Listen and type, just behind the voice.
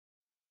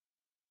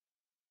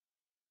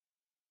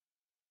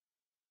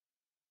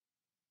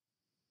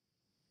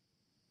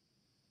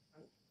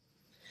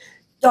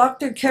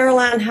Dr.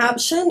 Caroline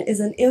Hapchyn is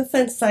an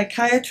infant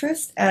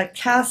psychiatrist at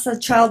CASA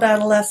Child,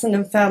 Adolescent,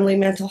 and Family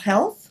Mental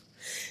Health.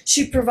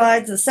 She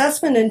provides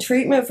assessment and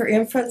treatment for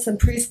infants and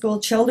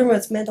preschool children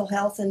with mental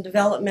health and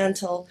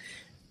developmental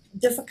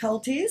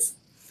difficulties.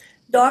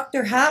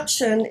 Dr.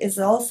 Hapchyn is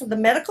also the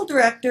medical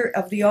director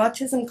of the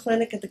Autism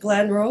Clinic at the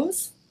Glen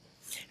Rose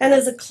and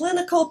is a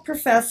clinical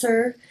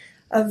professor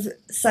of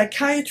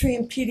psychiatry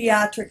and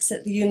pediatrics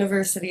at the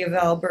University of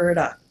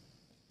Alberta.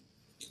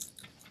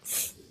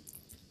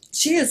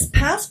 She is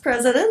past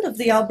president of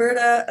the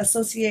Alberta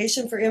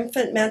Association for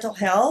Infant Mental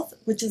Health,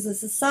 which is a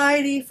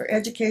society for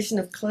education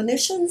of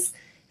clinicians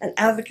and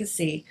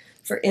advocacy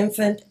for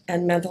infant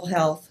and mental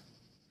health.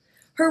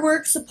 Her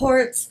work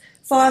supports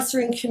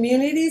fostering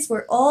communities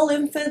where all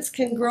infants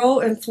can grow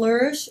and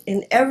flourish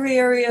in every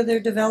area of their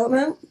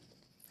development,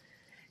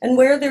 and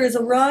where there is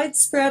a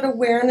widespread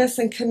awareness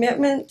and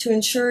commitment to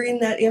ensuring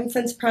that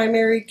infants'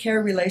 primary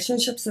care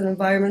relationships and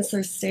environments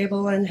are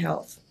stable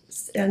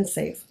and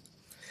safe.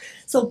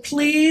 So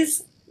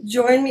please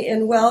join me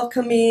in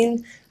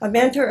welcoming a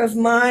mentor of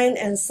mine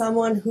and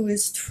someone who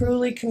is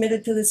truly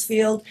committed to this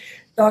field,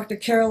 Dr.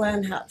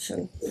 Caroline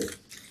Hapchyn.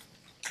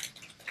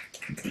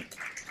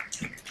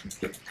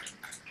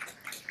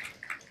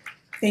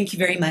 Thank you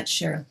very much,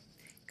 Cheryl.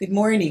 Good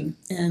morning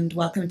and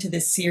welcome to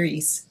this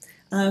series.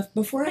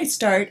 Before I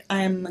start,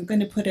 I'm going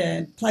to put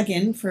a plug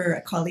in for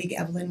a colleague,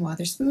 Evelyn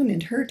Wotherspoon,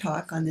 and her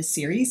talk on this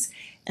series.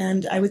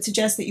 And I would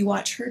suggest that you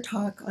watch her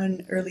talk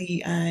on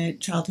early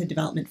childhood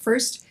development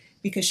first,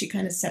 because she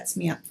kind of sets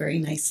me up very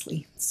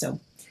nicely. So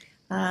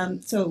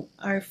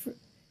our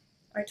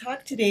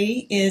talk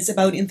today is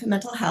about infant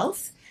mental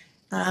health,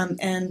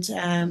 and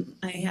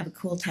I have a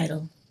cool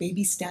title,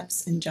 Baby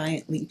Steps and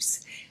Giant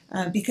Leaps,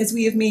 because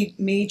we have made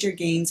major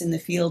gains in the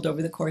field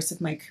over the course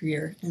of my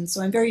career. And so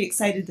I'm very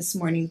excited this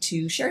morning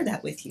to share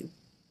that with you.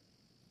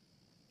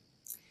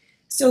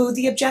 So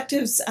the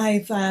objectives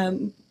I've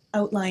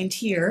outlined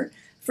here.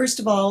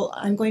 First of all,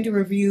 I'm going to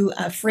review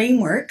a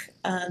framework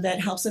that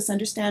helps us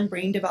understand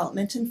brain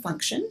development and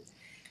function.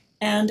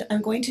 And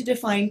I'm going to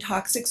define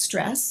toxic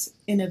stress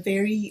in a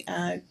very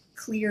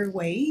clear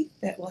way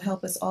that will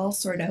help us all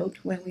sort out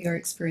when we are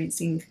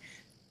experiencing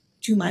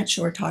too much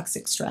or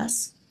toxic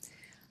stress.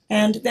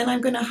 And then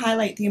I'm going to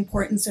highlight the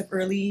importance of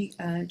early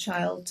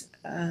child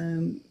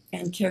and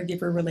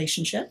caregiver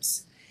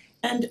relationships.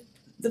 And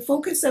the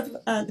focus of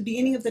the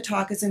beginning of the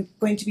talk is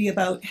going to be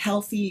about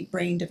healthy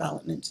brain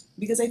development,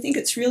 because I think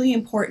it's really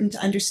important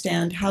to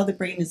understand how the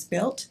brain is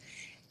built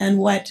and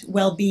what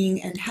well-being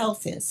and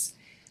health is.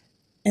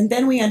 And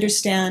then we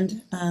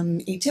understand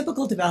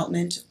atypical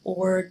development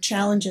or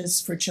challenges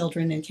for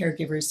children and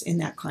caregivers in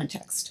that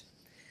context.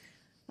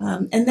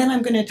 And then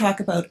I'm going to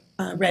talk about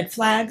red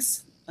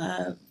flags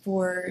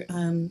for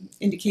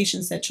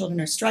indications that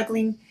children are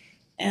struggling.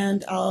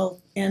 And I'll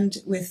end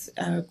with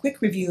a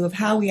quick review of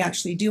how we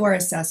actually do our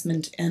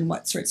assessment and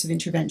what sorts of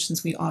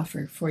interventions we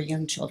offer for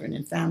young children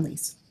and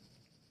families.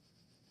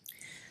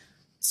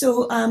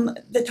 So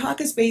the talk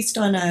is based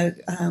on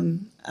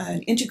an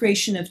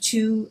integration of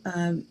two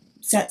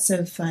sets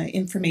of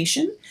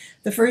information.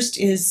 The first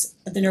is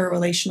the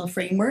neurorelational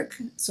framework.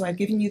 So I've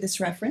given you this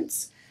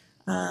reference,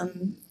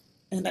 and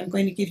I'm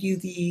going to give you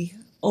the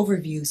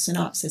overview,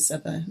 synopsis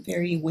of a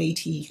very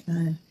weighty,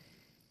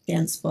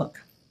 dense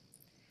book.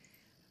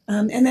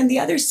 And then the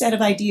other set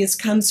of ideas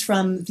comes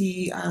from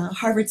the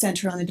Harvard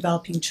Center on the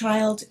Developing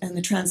Child and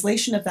the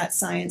translation of that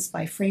science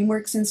by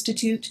Frameworks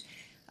Institute.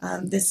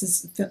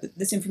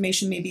 This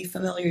information may be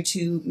familiar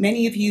to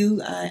many of you,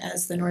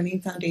 as the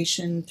Norleen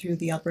Foundation through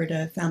the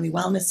Alberta Family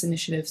Wellness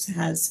Initiatives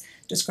has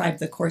described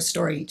the core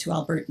story to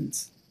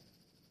Albertans.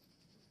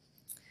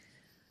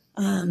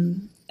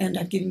 And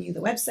I've given you the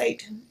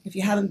website. If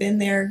you haven't been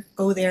there,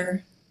 go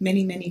there.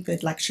 Many, many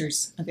good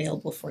lectures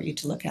available for you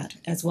to look at,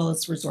 as well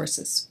as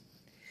resources.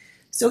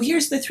 So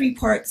here's the three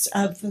parts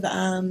of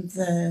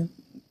the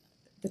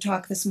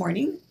talk this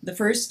morning. The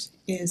first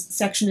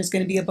section is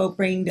going to be about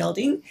brain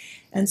building.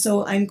 And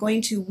so I'm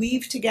going to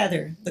weave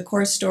together the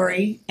core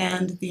story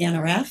and the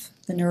NRF,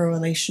 the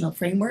neurorelational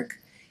framework.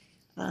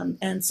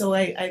 And so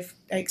I've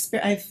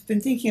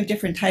been thinking of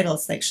different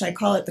titles, like should I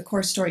call it the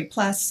core story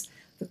plus,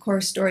 the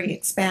core story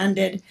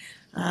expanded?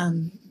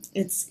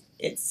 If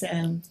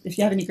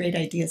you have any great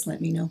ideas,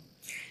 let me know.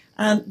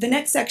 The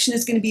next section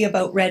is going to be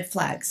about red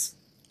flags.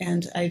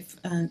 And I've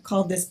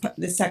called this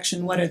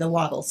section, What Are the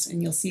Wobbles?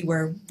 And you'll see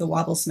where the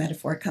wobbles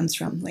metaphor comes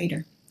from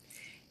later.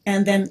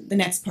 And then the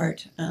next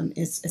part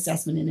is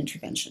assessment and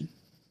intervention.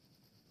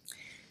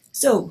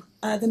 So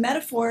the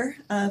metaphor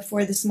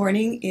for this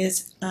morning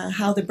is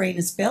how the brain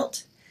is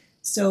built.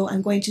 So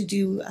I'm going to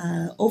do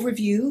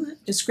overview,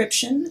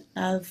 description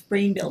of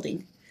brain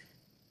building.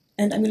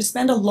 And I'm going to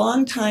spend a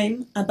long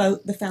time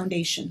about the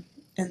foundation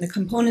and the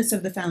components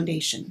of the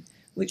foundation,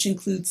 which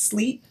include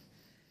sleep,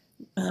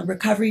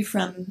 recovery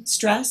from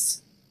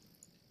stress,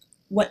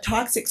 what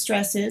toxic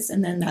stress is,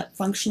 and then that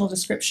functional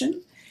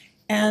description,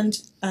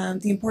 and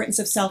the importance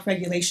of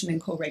self-regulation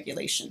and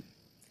co-regulation.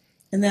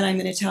 And then I'm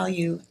going to tell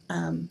you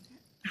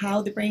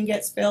how the brain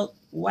gets built,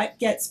 what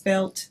gets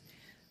built,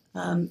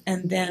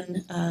 and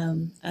then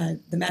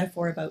the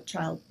metaphor about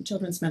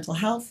children's mental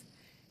health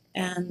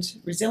and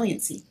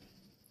resiliency.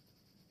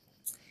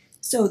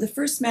 So the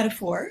first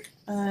metaphor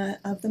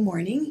of the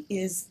morning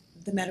is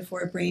the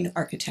metaphor of brain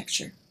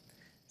architecture.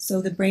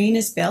 So the brain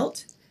is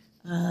built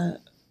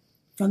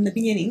from the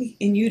beginning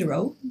in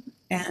utero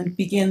and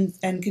begins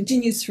and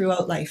continues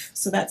throughout life.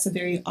 So that's a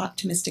very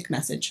optimistic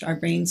message. Our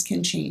brains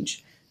can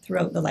change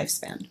throughout the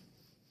lifespan.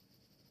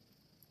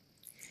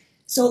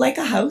 So like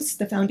a house,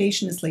 the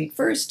foundation is laid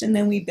first, and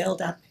then we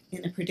build up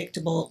in a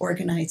predictable,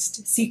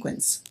 organized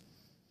sequence.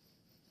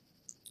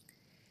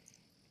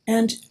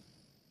 And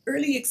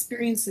early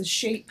experiences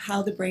shape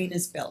how the brain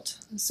is built.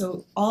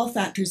 So all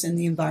factors in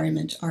the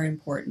environment are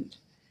important.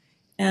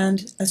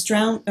 And a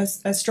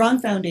strong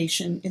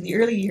foundation in the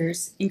early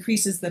years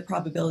increases the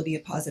probability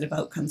of positive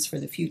outcomes for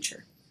the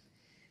future.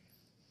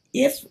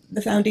 If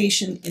the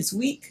foundation is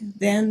weak,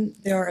 then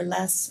there are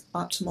less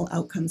optimal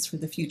outcomes for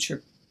the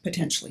future,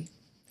 potentially.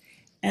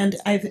 And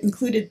I've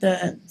included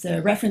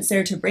the reference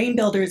there to Brain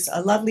Builders,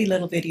 a lovely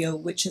little video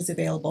which is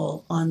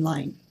available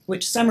online,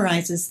 which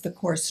summarizes the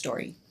core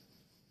story.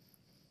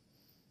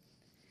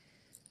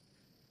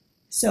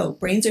 So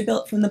brains are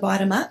built from the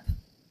bottom up,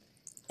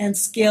 and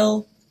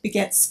skill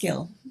begets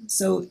skill.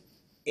 So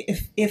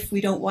if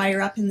we don't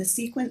wire up in the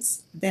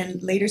sequence, then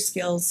later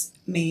skills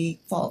may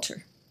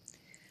falter.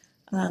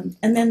 And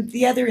then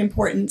the other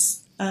important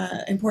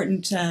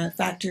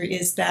factor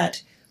is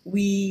that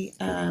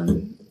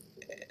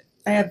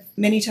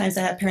many times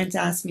I have parents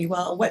ask me,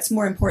 well, what's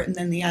more important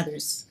than the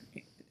others?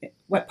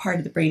 What part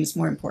of the brain is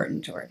more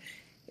important? Or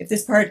if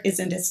this part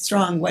isn't as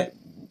strong,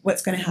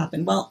 what's going to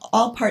happen? Well,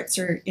 all parts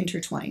are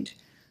intertwined,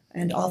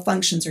 and all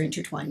functions are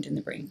intertwined in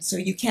the brain. So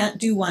you can't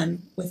do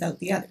one without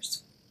the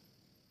others.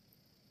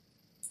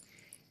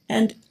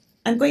 And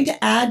I'm going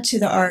to add to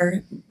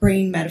our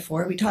brain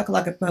metaphor. We talk a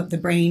lot about the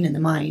brain and the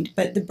mind,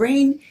 but the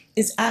brain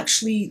is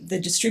actually the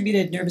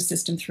distributed nervous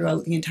system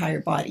throughout the entire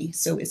body.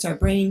 So it's our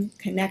brain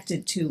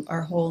connected to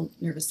our whole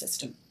nervous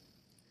system.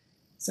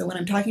 So when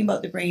I'm talking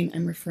about the brain,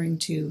 I'm referring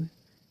to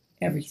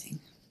everything.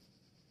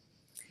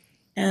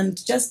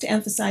 And just to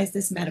emphasize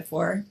this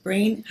metaphor,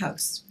 brain,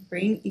 house.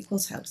 Brain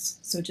equals house.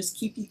 So just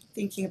keep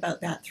thinking about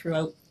that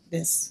throughout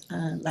this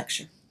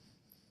lecture.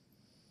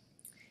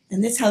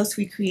 And this house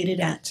we created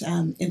at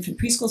Infant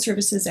Preschool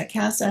Services at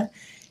CASA,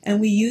 and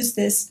we use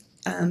this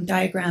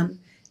diagram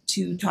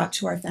to talk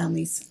to our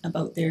families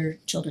about their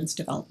children's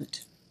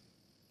development.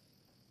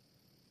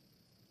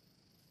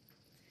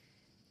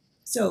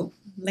 So,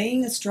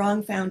 laying a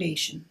strong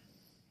foundation.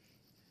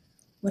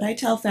 What I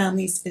tell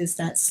families is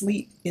that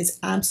sleep is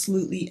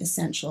absolutely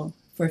essential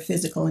for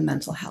physical and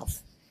mental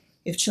health.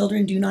 If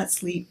children do not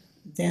sleep,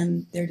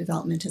 then their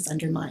development is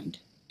undermined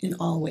in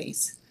all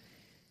ways.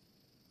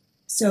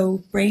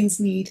 So brains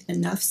need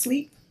enough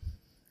sleep.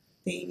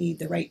 They need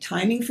the right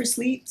timing for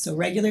sleep, so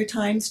regular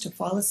times to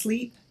fall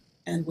asleep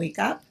and wake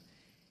up,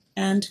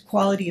 and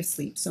quality of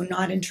sleep, so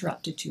not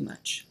interrupted too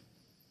much.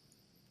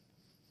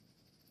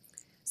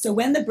 So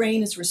when the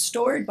brain is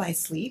restored by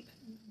sleep,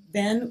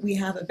 then we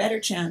have a better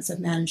chance of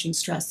managing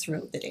stress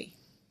throughout the day.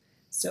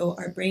 So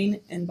our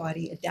brain and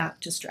body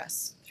adapt to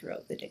stress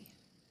throughout the day.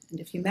 And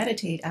if you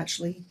meditate,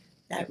 actually,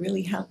 that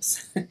really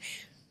helps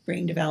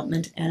brain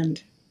development,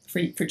 and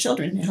for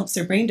children, it helps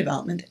their brain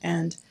development,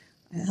 and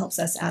it helps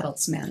us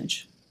adults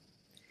manage.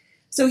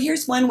 So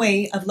here's one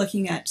way of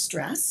looking at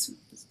stress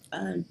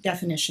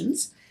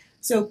definitions.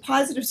 So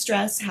positive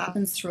stress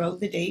happens throughout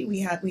the day.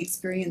 We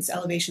experience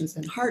elevations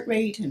in heart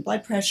rate and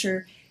blood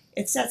pressure.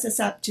 It sets us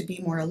up to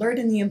be more alert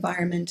in the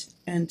environment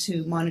and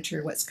to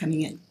monitor what's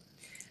coming in.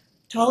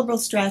 Tolerable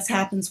stress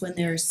happens when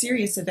there are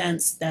serious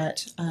events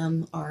that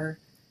are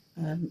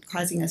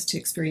causing us to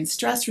experience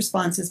stress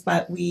responses,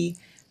 but we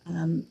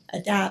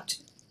adapt,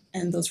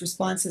 and those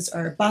responses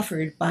are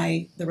buffered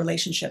by the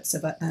relationships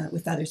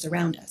with others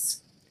around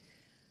us.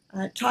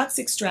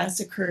 Toxic stress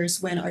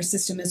occurs when our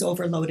system is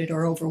overloaded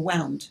or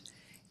overwhelmed,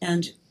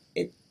 and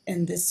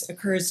this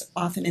occurs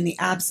often in the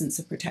absence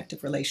of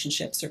protective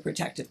relationships or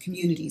protective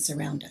communities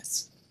around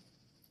us.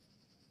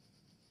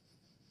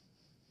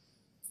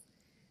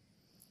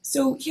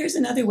 So here's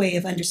another way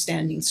of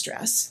understanding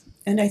stress.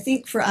 And I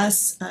think for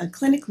us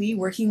clinically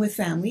working with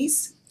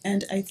families,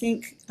 and I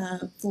think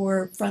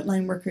for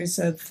frontline workers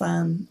of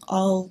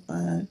all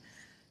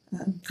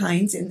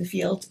kinds in the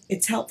field,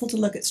 it's helpful to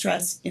look at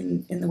stress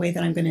in the way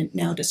that I'm going to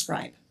now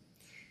describe.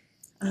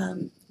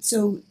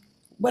 So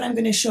what I'm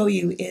going to show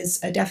you is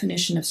a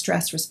definition of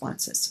stress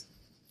responses.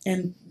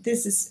 And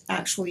this is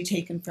actually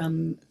taken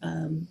from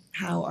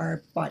how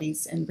our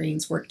bodies and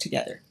brains work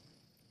together.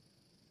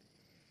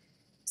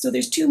 So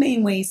there's two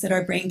main ways that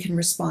our brain can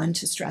respond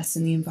to stress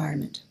in the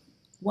environment.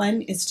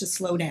 One is to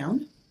slow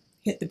down,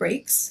 hit the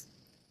brakes.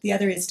 The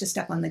other is to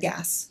step on the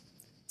gas.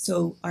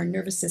 So our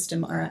nervous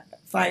system, our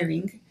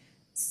firing,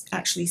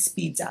 actually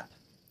speeds up.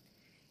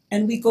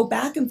 And we go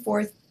back and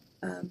forth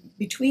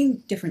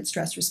between different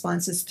stress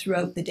responses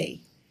throughout the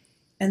day.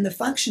 And the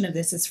function of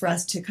this is for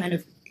us to kind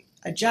of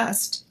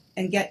adjust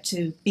and get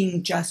to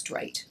being just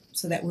right,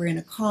 so that we're in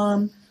a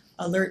calm,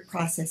 alert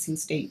processing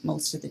state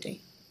most of the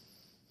day.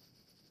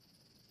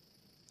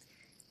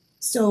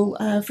 So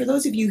for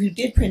those of you who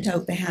did print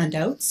out the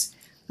handouts,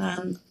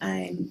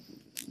 I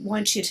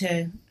want you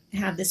to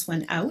have this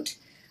one out.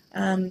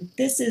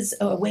 This is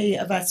a way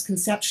of us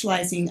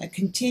conceptualizing a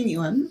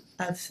continuum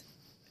of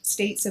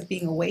states of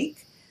being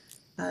awake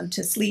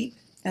to sleep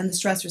and the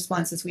stress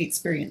responses we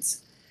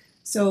experience.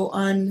 So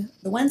on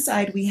the one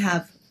side we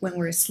have when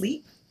we're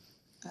asleep,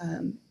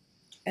 and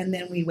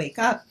then we wake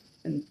up,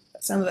 and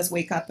some of us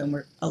wake up and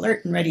we're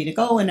alert and ready to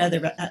go, and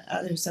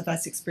others of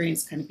us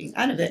experience kind of being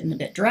out of it and a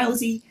bit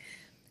drowsy,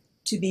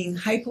 to being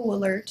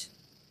hypo-alert,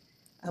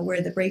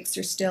 where the brakes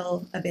are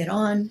still a bit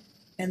on,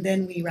 and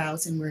then we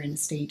rouse and we're in a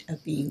state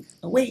of being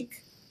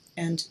awake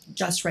and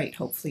just right,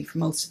 hopefully, for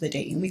most of the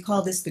day. And we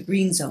call this the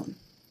green zone.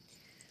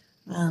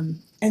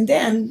 And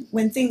then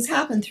when things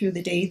happen through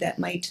the day that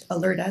might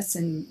alert us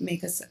and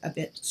make us a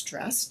bit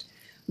stressed,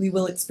 we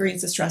will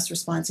experience a stress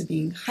response of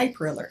being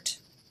hyper-alert.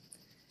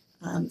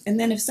 And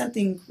then if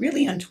something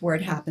really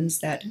untoward happens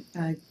that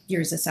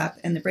gears us up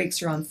and the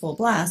brakes are on full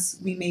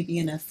blast, we may be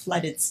in a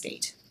flooded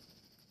state.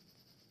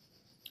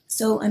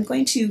 So I'm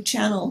going to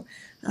channel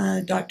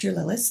Dr.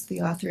 Lillis,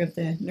 the author of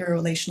the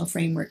Neurorelational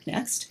Framework,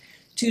 next,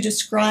 to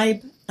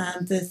describe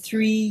the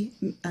three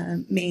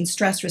main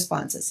stress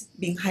responses,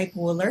 being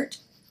hypo-alert,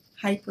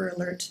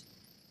 hyper-alert,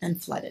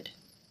 and flooded.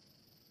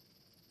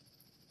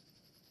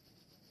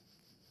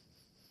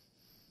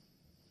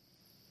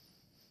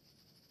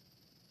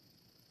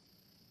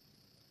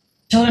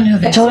 Children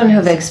who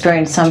have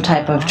experienced some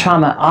type of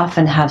trauma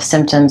often have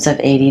symptoms of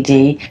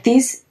ADD.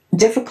 These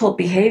difficult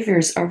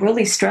behaviors are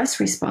really stress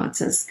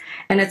responses,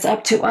 and it's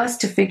up to us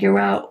to figure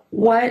out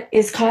what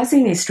is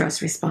causing these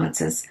stress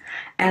responses.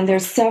 And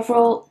there's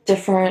several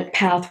different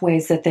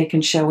pathways that they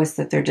can show us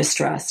that they're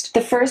distressed.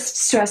 The first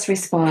stress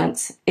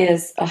response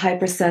is a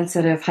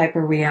hypersensitive,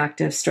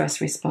 hyperreactive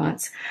stress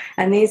response.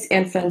 And these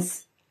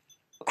infants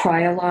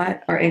cry a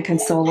lot, are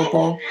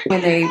inconsolable.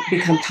 When they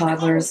become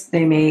toddlers,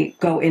 they may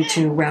go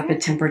into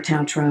rapid temper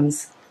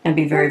tantrums and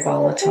be very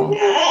volatile.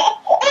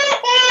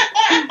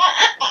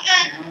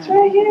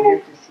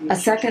 A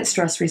second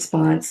stress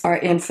response are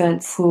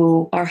infants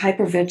who are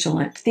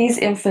hypervigilant. These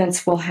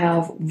infants will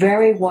have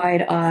very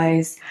wide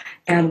eyes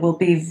and will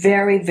be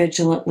very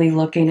vigilantly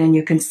looking, and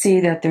you can see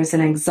that there's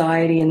an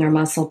anxiety in their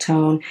muscle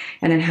tone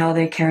and in how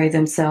they carry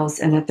themselves,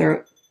 and that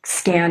they're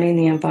scanning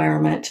the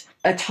environment.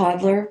 A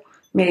toddler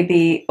may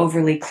be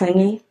overly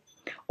clingy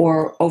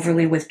or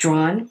overly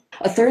withdrawn.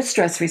 A third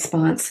stress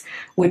response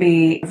would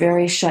be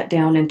very shut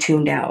down and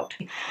tuned out.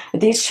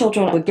 These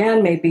children,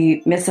 again, may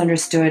be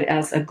misunderstood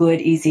as a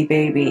good, easy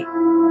baby.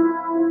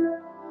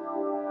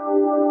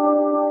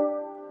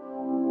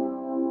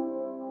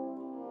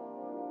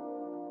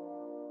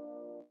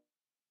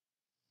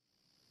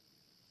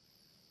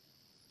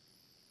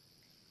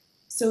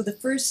 So the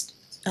first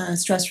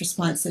stress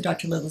response that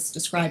Dr. Lillis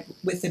described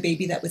with the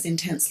baby that was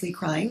intensely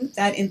crying,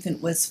 that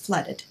infant was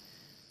flooded.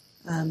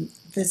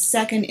 The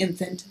second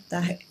infant,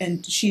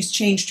 and she's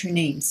changed her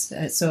names.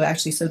 So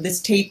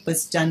this tape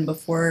was done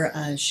before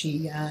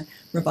she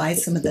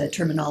revised some of the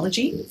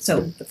terminology.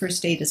 So the first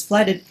state is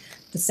flooded.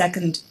 The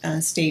second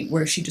state,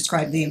 where she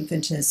described the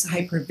infant as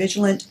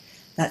hypervigilant,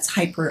 that's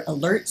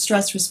hyper-alert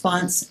stress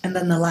response. And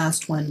then the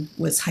last one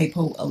was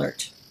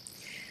hypo-alert.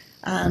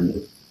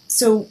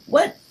 So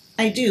what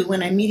I do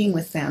when I'm meeting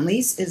with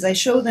families is I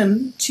show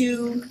them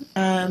two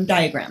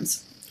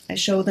diagrams. I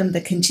show them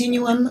the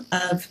continuum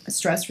of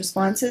stress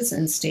responses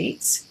and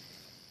states,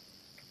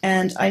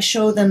 and I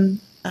show them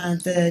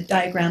the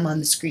diagram on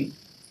the screen.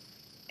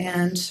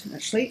 And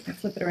actually, I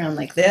flip it around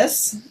like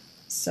this.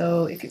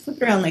 So if you flip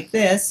it around like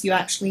this, you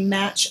actually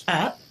match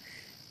up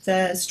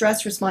the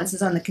stress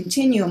responses on the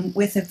continuum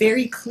with a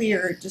very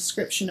clear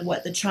description of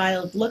what the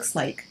child looks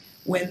like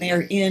when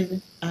they're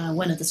in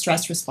one of the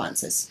stress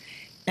responses.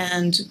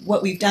 And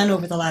what we've done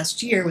over the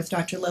last year with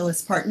Dr.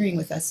 Lillis partnering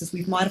with us is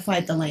we've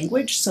modified the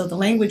language. So the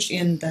language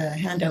in the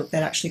handout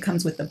that actually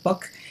comes with the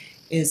book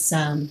is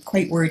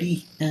quite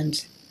wordy,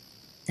 and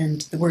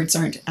the words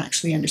aren't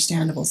actually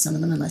understandable, some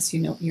of them, unless you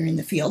know you're in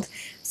the field.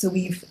 So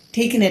we've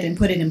taken it and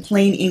put it in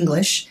plain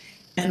English,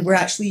 and we're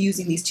actually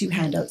using these two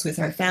handouts with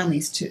our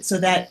families so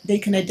that they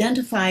can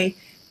identify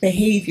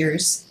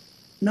behaviors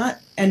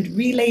and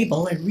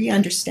relabel and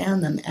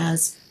re-understand them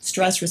as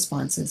stress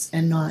responses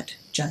and not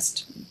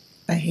just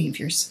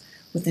behaviors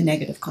with a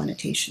negative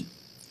connotation.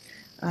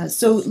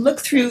 So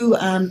look through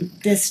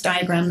this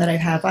diagram that I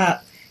have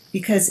up,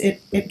 because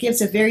it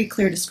gives a very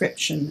clear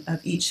description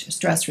of each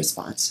stress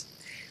response.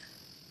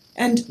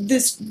 And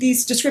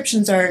these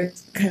descriptions are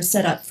kind of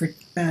set up for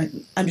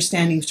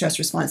understanding stress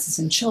responses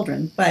in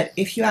children, but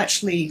if you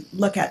actually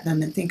look at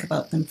them and think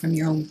about them from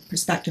your own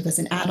perspective as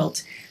an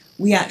adult,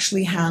 we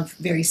actually have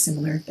very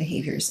similar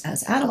behaviors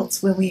as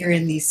adults when we are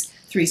in these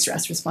three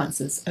stress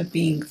responses of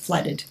being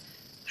flooded,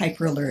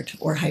 hyper-alert,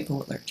 or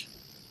hypo-alert.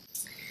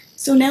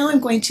 So now I'm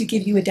going to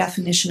give you a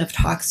definition of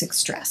toxic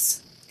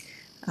stress,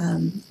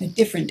 a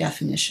different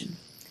definition.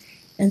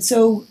 And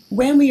so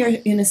when we are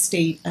in a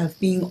state of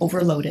being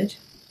overloaded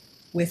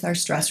with our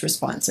stress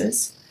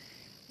responses,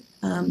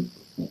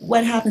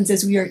 What happens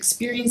is we are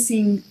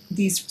experiencing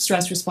these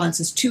stress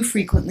responses too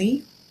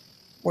frequently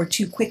or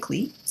too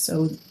quickly,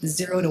 so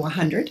 0 to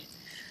 100,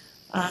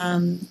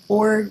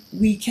 or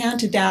we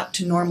can't adapt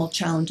to normal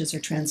challenges or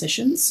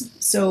transitions.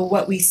 So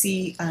what we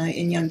see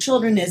in young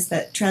children is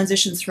that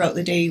transitions throughout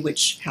the day,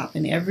 which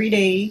happen every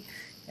day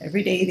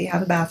they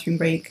have a bathroom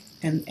break,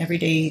 and every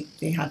day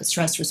they have a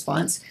stress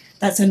response.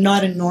 That's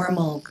not a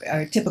normal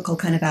or typical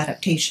kind of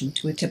adaptation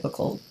to a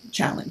typical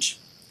challenge.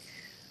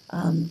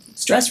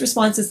 Stress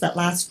responses that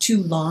last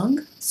too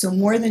long, so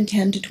more than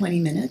 10 to 20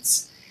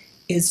 minutes,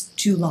 is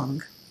too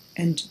long.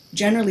 And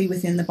generally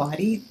within the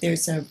body,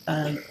 there's a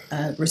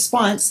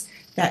response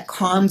that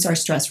calms our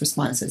stress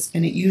responses,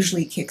 and it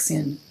usually kicks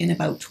in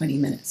about 20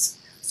 minutes.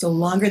 So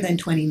longer than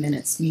 20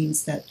 minutes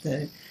means that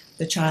the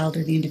child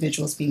or the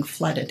individual is being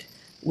flooded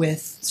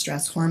with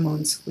stress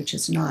hormones, which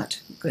is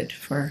not good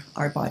for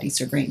our bodies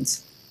or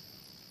brains.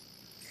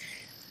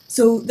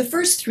 So the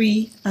first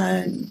three,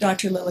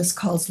 Dr. Lillis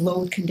calls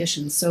load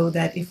conditions, so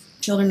that if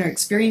children are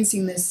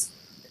experiencing this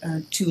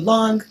too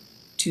long,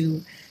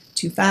 too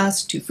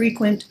fast, too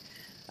frequent,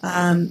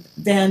 but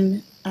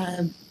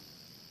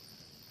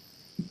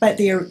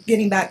they are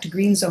getting back to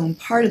green zone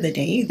part of the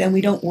day, then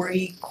we don't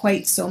worry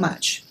quite so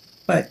much.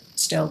 But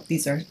still,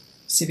 these are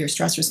severe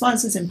stress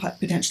responses and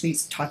potentially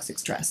toxic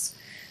stress.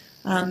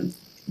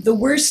 The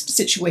worst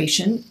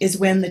situation is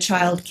when the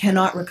child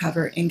cannot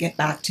recover and get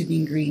back to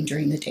being green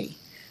during the day.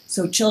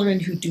 So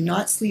children who do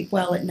not sleep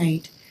well at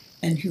night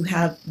and who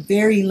have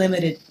very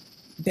limited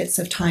bits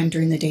of time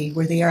during the day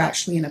where they are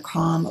actually in a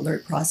calm,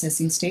 alert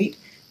processing state,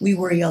 we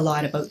worry a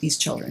lot about these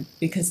children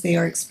because they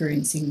are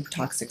experiencing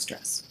toxic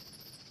stress.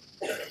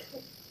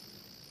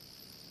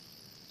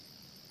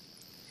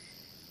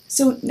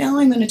 So now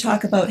I'm going to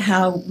talk about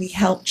how we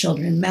help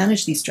children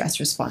manage these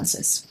stress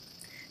responses.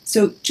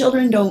 So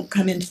children don't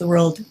come into the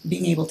world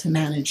being able to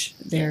manage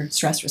their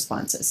stress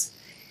responses.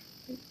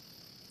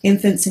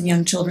 Infants and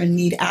young children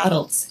need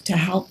adults to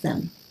help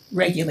them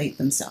regulate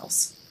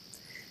themselves.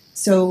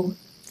 So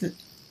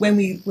when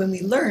we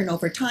learn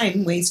over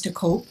time ways to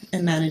cope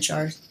and manage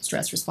our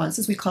stress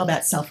responses, we call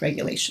that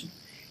self-regulation.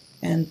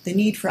 And the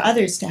need for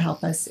others to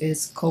help us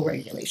is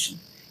co-regulation.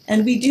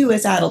 And we do,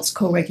 as adults,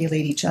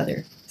 co-regulate each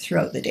other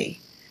throughout the day.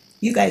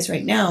 You guys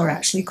right now are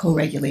actually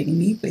co-regulating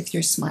me with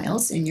your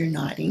smiles and your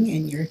nodding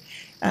and your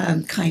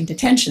kind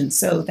attention.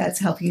 So that's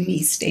helping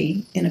me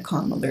stay in a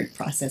calm, alert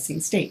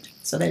processing state.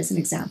 So that is an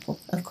example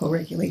of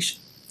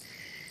co-regulation.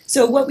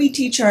 So what we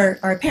teach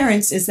our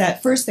parents is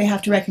that first they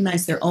have to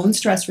recognize their own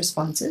stress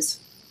responses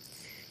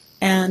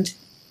and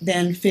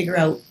then figure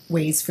out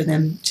ways for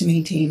them to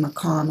maintain a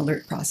calm,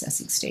 alert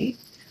processing state,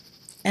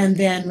 and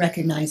then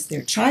recognize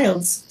their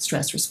child's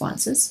stress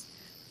responses,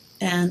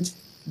 and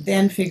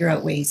then figure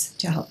out ways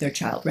to help their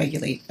child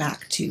regulate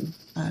back to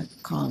a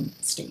calm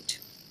state.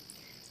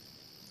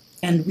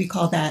 And we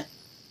call that,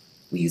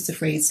 we use the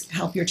phrase,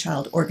 help your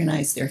child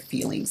organize their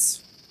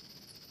feelings.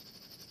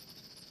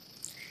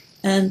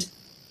 And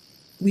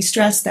we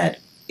stress that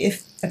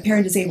if a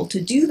parent is able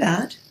to do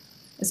that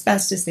as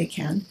best as they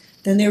can,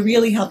 then they're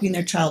really helping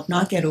their child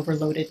not get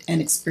overloaded and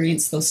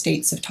experience those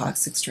states of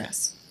toxic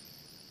stress.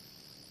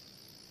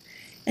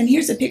 And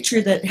here's a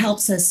picture that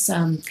helps us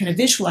kind of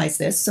visualize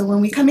this. So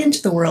when we come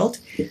into the world,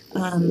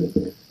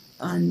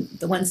 on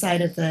the one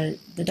side of the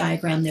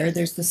diagram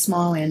there's the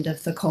small end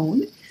of the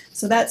cone.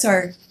 So that's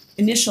our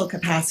initial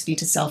capacity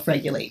to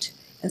self-regulate.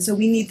 And so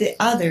we need the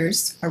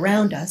others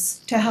around us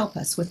to help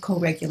us with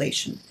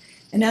co-regulation.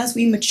 And as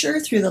we mature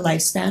through the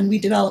lifespan, we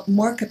develop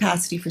more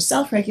capacity for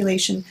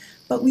self-regulation,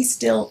 but we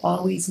still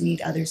always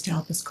need others to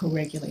help us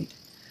co-regulate.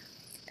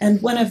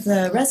 And one of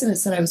the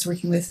residents that I was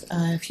working with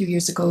a few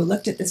years ago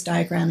looked at this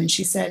diagram and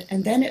she said,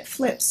 and then it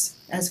flips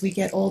as we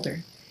get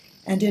older.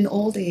 And in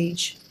old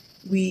age,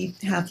 we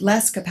have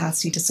less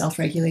capacity to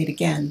self-regulate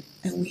again,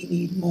 and we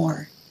need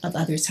more of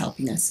others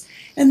helping us.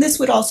 And this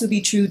would also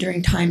be true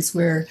during times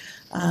where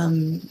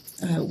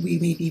we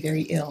may be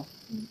very ill.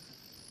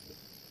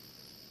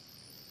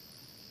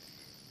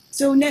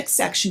 So next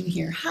section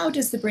here, how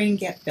does the brain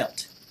get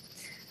built?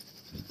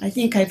 I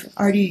think I've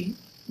already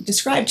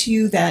described to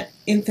you that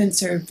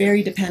infants are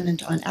very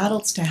dependent on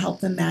adults to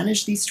help them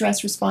manage these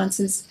stress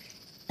responses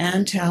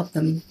and to help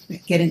them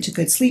get into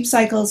good sleep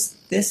cycles.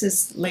 This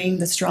is laying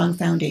the strong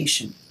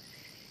foundation.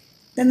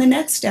 Then the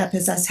next step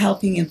is us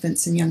helping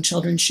infants and young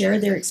children share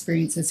their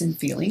experiences and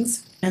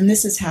feelings, and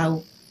this is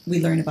how we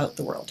learn about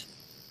the world.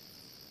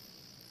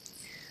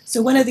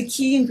 So one of the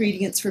key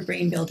ingredients for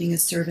brain building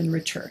is serve and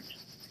return.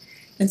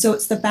 And so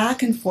it's the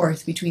back and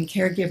forth between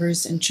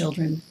caregivers and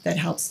children that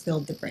helps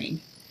build the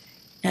brain.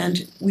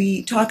 And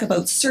we talk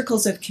about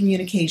circles of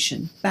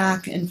communication,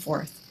 back and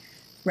forth,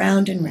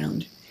 round and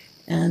round.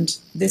 And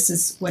this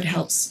is what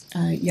helps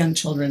young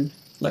children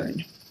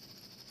learn.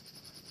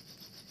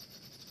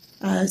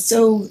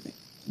 So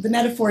the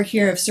metaphor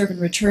here of serve and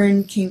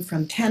return came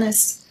from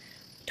tennis.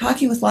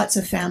 Talking with lots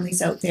of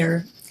families out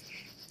there,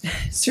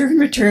 serve and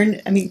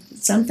return, I mean,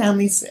 some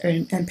families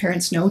and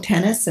parents know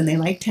tennis and they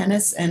like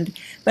tennis,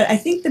 but I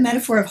think the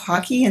metaphor of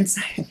hockey and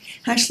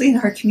actually in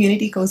our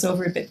community goes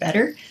over a bit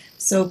better.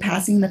 So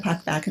passing the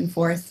puck back and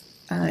forth,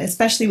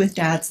 especially with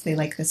dads, they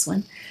like this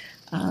one.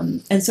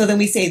 And so then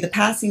we say the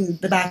passing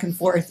the back and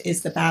forth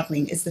is the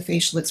babbling, is the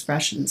facial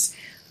expressions,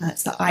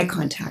 it's the eye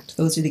contact.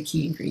 Those are the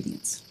key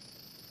ingredients.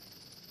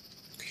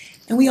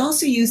 And we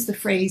also use the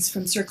phrase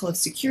from Circle of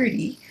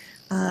Security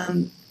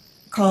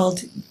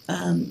called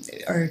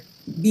or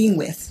being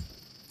with.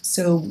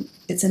 So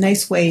it's a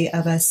nice way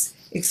of us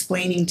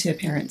explaining to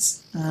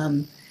parents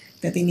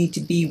that they need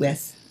to be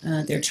with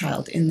their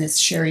child in this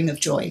sharing of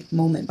joy,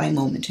 moment by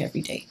moment,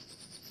 every day.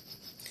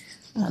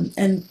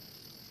 And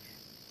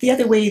the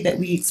other way that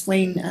we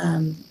explain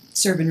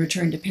serve and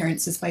return to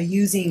parents is by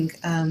using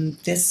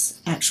this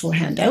actual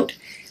handout,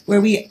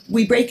 where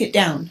we break it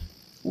down.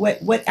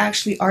 What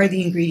actually are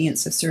the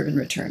ingredients of serve and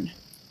return?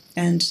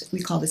 And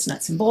we call this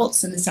nuts and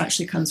bolts, and this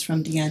actually comes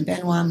from Deanne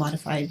Benoit,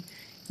 Modified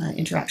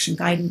Interaction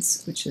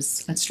Guidance, which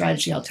is a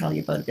strategy I'll tell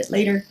you about a bit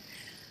later.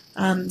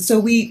 So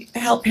we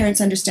help parents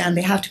understand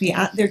they have to be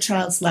at their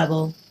child's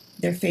level,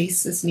 their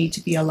faces need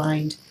to be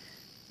aligned,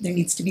 there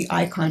needs to be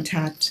eye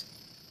contact.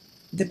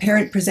 The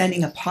parent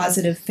presenting a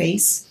positive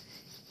face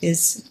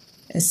is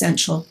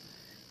essential,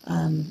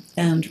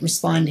 and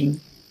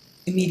responding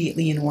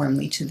immediately and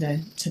warmly to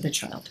the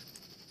child.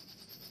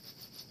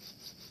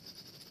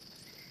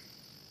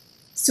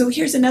 So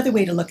here's another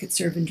way to look at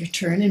serve and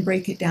return and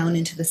break it down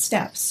into the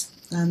steps.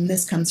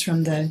 This comes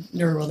from the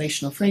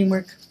neurorelational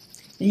framework.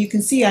 And you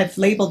can see I've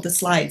labeled the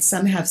slides.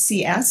 Some have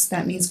CS,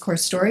 that means core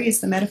story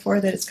is the metaphor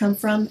that it's come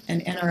from,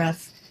 and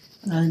NRF,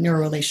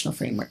 neurorelational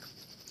framework.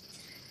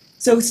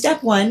 So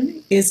step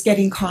one is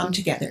getting calm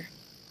together.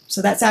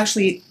 So that's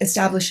actually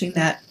establishing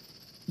that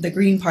the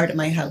green part of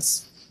my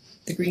house,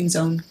 the green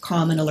zone,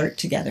 calm and alert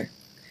together.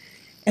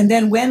 And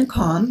then when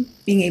calm,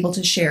 being able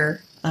to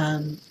share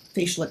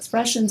facial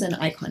expressions and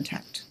eye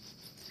contact.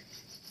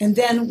 And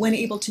then when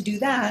able to do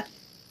that,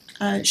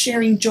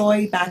 sharing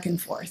joy back and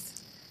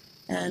forth.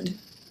 And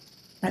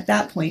at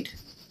that point,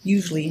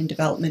 usually in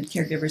development,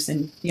 caregivers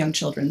and young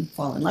children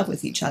fall in love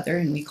with each other,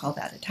 and we call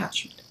that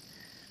attachment.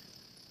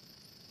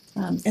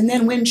 And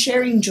then when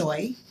sharing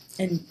joy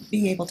and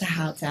being able to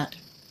have that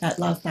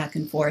love back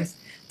and forth,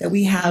 that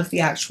we have the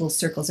actual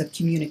circles of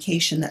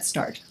communication that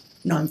start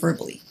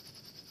non-verbally.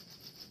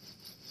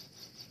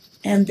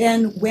 And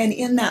then when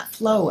in that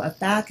flow of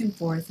back and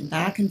forth,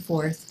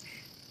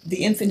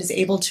 the infant is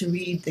able to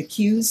read the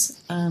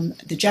cues,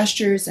 the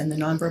gestures, and the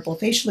nonverbal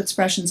facial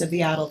expressions of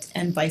the adult,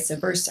 and vice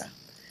versa.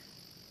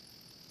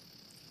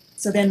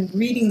 So then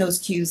reading those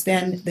cues,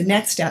 then the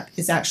next step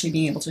is actually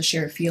being able to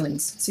share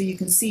feelings. So you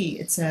can see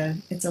it's a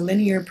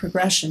linear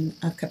progression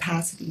of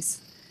capacities.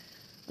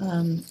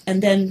 And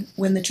then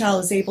when the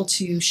child is able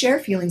to share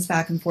feelings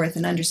back and forth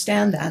and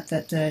understand that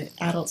the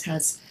adult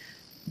has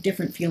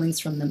different feelings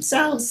from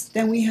themselves,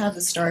 then we have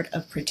the start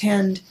of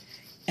pretend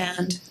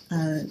and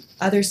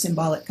other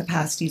symbolic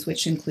capacities,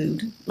 which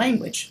include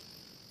language,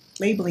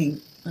 labeling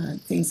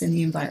things in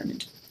the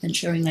environment, and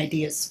sharing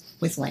ideas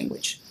with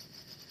language.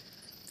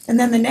 And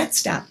then the next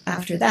step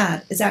after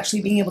that is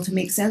actually being able to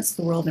make sense of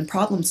the world and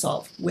problem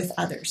solve with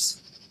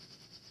others.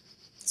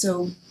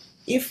 So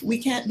if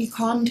we can't be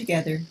calm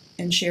together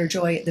and share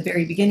joy at the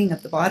very beginning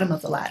of the bottom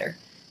of the ladder,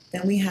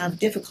 then we have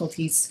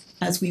difficulties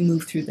as we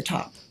move through the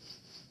top.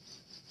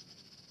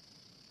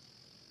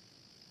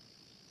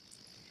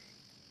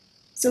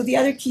 So the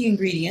other key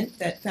ingredient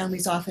that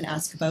families often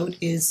ask about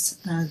is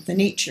the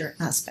nature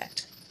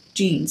aspect.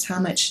 Genes. How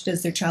much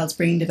does their child's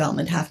brain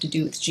development have to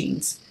do with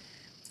genes?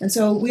 And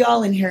so we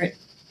all inherit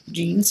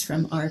genes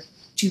from our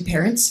two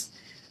parents,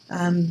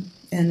 and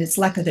it's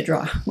luck of the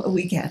draw what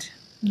we get.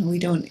 We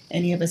don't,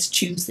 any of us,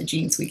 choose the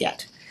genes we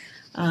get.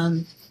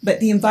 But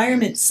the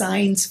environment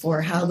signs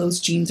for how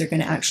those genes are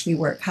going to actually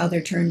work, how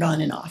they're turned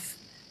on and off.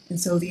 And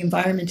so the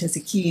environment is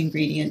a key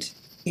ingredient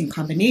in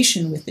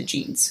combination with the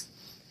genes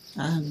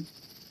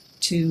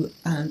to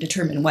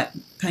determine what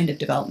kind of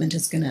development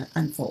is going to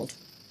unfold.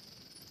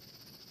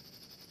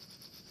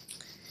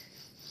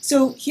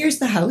 So here's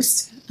the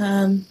house.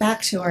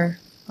 Back to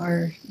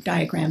our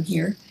diagram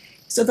here.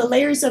 So the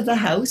layers of the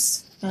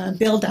house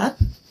build up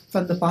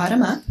from the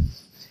bottom up,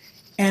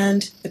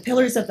 and the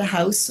pillars of the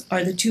house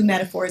are the two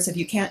metaphors of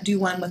you can't do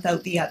one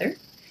without the other,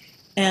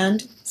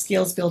 and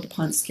skills build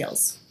upon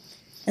skills.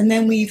 And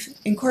then we've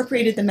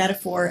incorporated the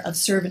metaphor of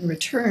serve and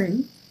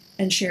return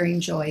and sharing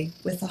joy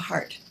with the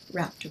heart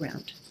wrapped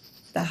around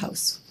the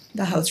house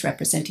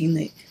representing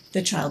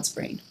the child's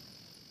brain.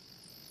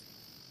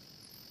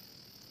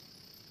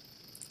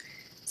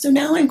 So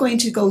now I'm going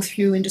to go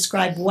through and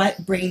describe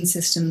what brain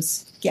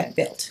systems get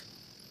built,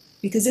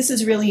 because this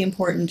is really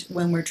important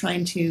when we're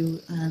trying to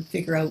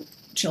figure out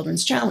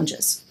children's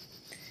challenges.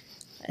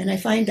 And I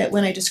find that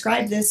when I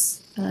describe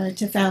this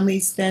to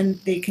families, then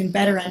they can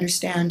better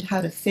understand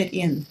how to fit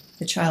in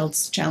the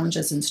child's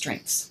challenges and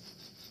strengths.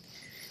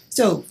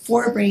 So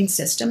 4 brain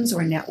systems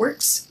or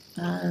networks.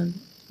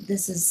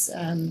 This is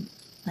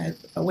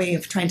a way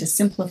of trying to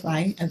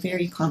simplify a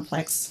very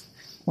complex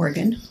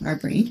organ, our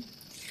brain.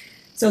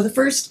 So the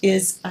first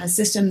is a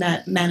system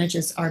that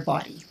manages our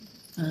body.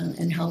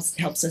 and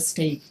helps us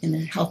stay in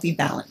a healthy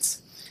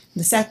balance.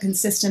 The second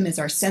system is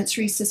our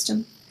sensory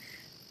system.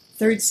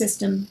 Third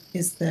system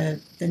is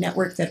the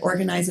network that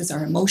organizes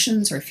our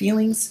emotions, our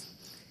feelings.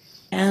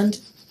 And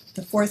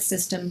the fourth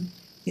system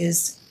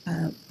is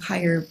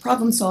higher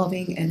problem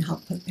solving and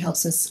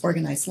helps us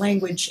organize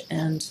language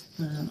and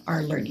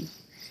our learning.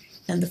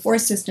 And the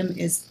fourth system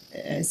is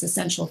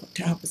essential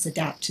to help us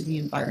adapt to the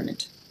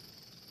environment.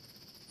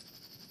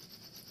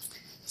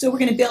 So we're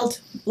going to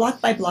build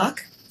block by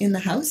block in the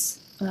house.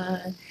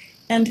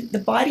 And the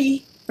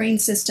body brain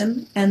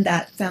system and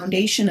that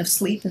foundation of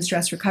sleep and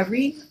stress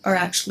recovery are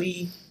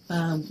actually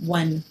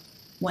one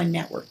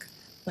network.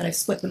 But I've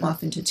split them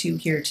off into two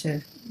here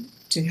to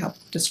help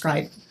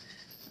describe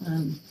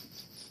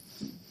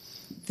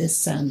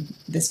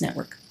this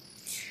network.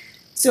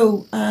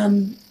 So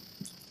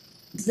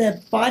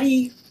the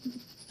body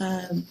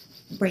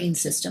brain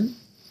system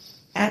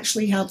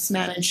actually helps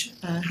manage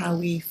how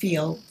we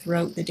feel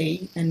throughout the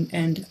day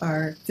and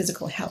our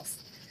physical health.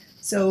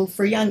 So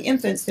for young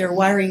infants, they're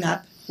wiring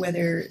up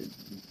whether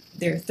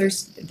they're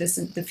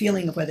the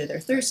feeling of whether they're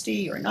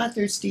thirsty or not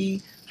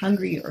thirsty,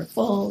 hungry or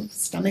full,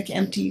 stomach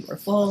empty or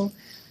full,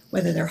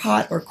 whether they're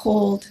hot or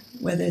cold,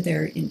 whether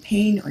they're in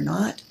pain or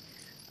not,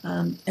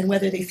 and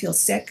whether they feel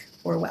sick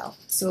or well.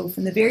 So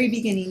from the very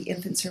beginning,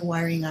 infants are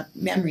wiring up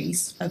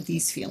memories of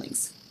these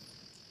feelings.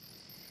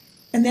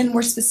 And then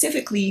more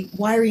specifically,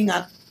 wiring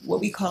up what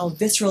we call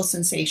visceral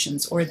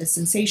sensations, or the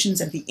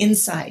sensations of the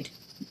inside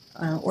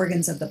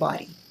organs of the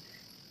body.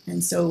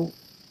 And so,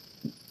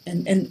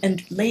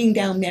 and laying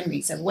down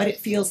memories of what it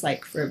feels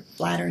like for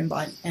bladder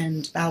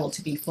and bowel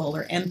to be full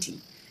or empty.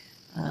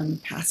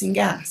 Passing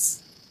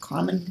gas,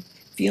 common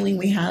feeling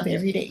we have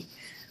every day.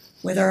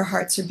 Whether our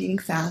hearts are beating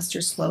fast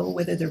or slow,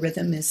 whether the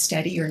rhythm is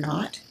steady or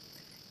not.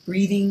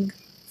 Breathing,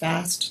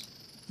 fast,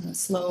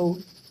 slow,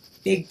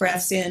 big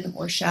breaths in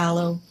or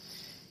shallow.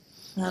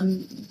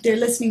 They're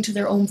listening to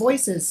their own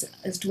voices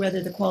as to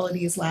whether the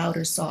quality is loud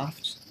or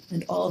soft,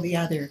 and all the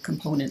other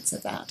components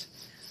of that.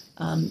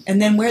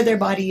 And then where their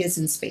body is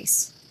in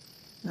space,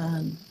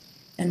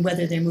 and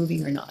whether they're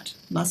moving or not,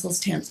 muscles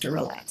tensed or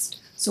relaxed.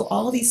 So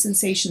all these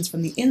sensations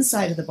from the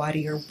inside of the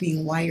body are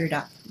being wired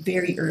up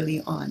very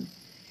early on.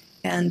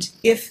 And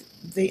if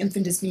the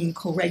infant is being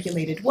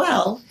co-regulated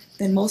well,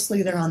 then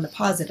mostly they're on the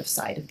positive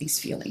side of these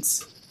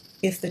feelings.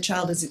 If the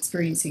child is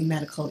experiencing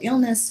medical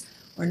illness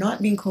or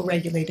not being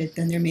co-regulated,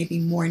 then there may be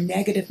more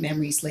negative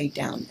memories laid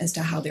down as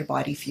to how their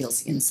body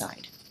feels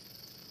inside.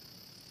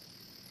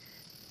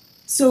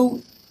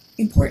 So,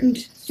 important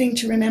thing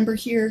to remember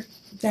here,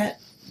 that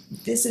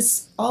this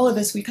is, all of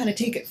us, we kind of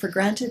take it for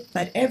granted,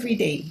 but every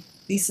day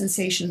these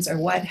sensations are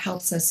what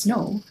helps us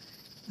know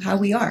how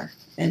we are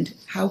and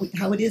how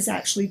it is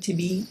actually to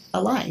be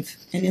alive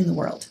and in the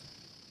world.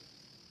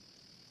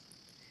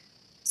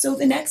 So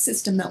the next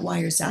system that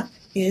wires up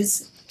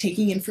is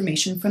taking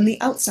information from the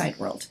outside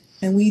world,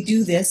 and we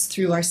do this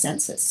through our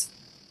senses.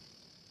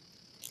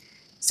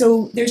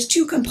 So there's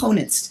two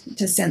components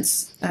to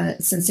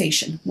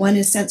sensation. One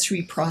is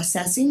sensory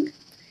processing,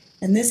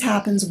 and this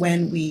happens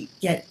when we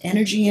get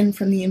energy in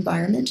from the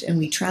environment and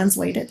we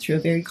translate it through a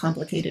very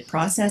complicated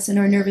process in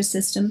our nervous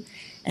system,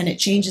 and it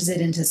changes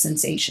it into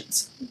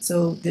sensations.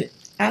 So the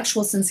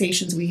actual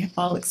sensations we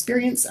all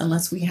experience,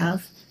 unless we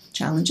have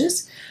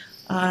challenges,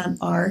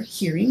 are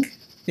hearing,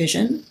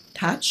 vision,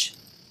 touch,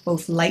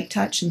 both light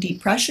touch and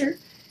deep pressure,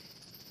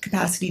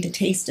 capacity to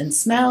taste and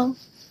smell,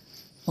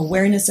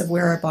 awareness of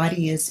where our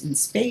body is in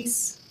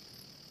space,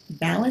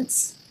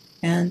 balance,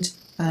 and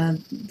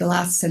the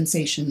last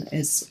sensation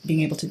is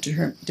being able to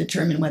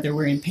determine whether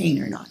we're in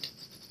pain or not.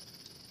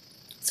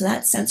 So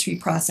that's sensory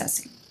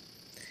processing.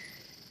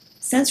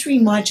 Sensory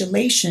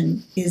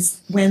modulation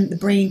is when the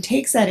brain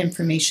takes that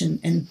information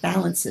and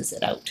balances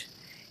it out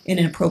in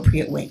an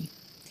appropriate way.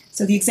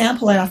 So the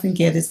example I often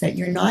give is that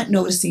you're not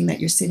noticing that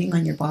you're sitting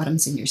on your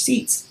bottoms in your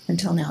seats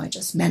until now I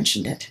just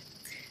mentioned it,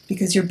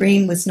 because your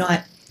brain was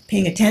not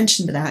paying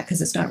attention to that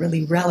because it's not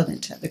really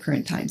relevant at the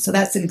current time. So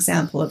that's an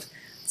example of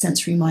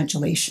sensory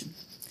modulation.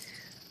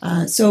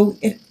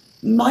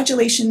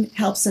 Modulation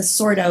helps us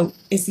sort out,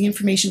 is the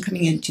information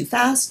coming in too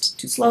fast,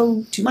 too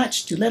slow, too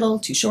much, too little,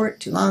 too short,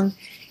 too long,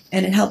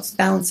 and it helps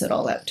balance it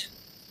all out.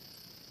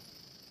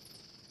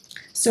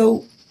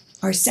 So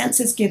our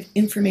senses give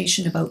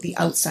information about the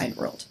outside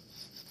world.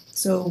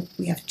 So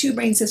we have two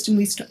brain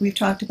systems we've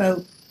talked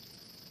about,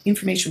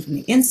 information from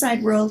the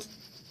inside world,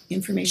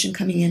 information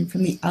coming in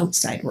from the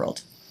outside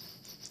world.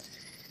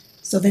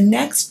 So the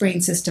next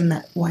brain system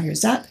that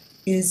wires up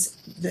is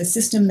the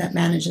system that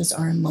manages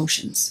our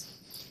emotions.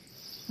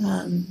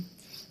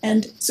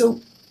 And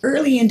so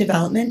early in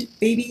development,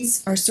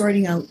 babies are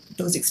sorting out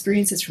those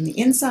experiences from the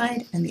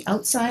inside and the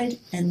outside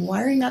and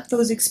wiring up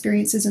those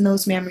experiences and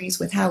those memories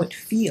with how it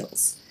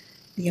feels,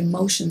 the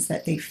emotions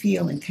that they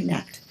feel and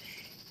connect.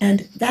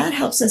 And that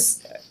helps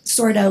us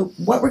sort out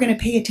what we're going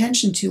to pay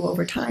attention to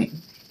over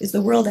time. Is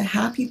the world a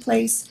happy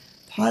place,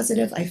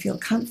 positive, I feel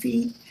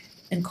comfy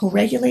and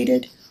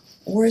co-regulated,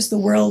 or is the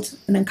world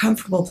an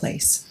uncomfortable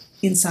place,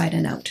 inside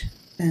and out?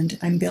 and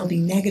I'm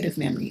building negative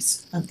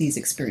memories of these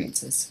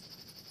experiences.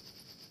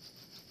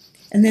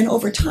 And then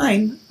over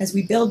time, as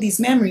we build these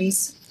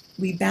memories,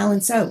 we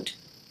balance out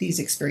these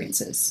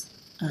experiences.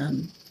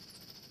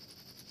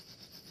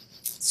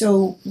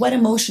 So what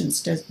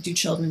emotions do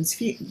children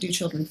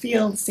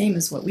feel? Same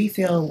as what we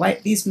feel.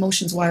 These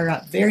emotions wire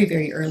up very,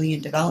 very early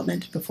in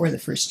development, before the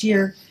first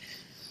year.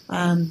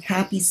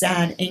 Happy,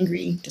 sad,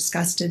 angry,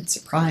 disgusted,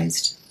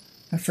 surprised,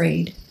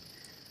 afraid.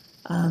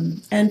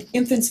 And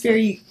infants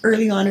very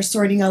early on are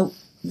sorting out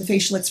the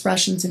facial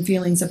expressions and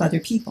feelings of other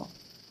people.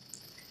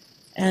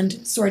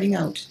 And sorting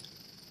out,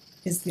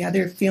 is the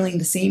other feeling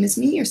the same as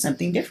me or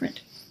something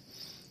different?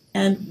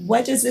 And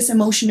what does this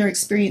emotion or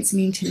experience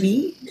mean to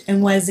me,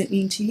 and what does it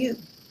mean to you?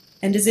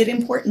 And is it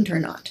important or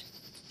not?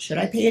 Should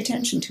I pay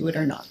attention to it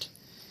or not?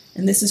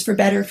 And this is for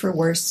better, for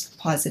worse,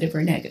 positive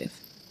or negative.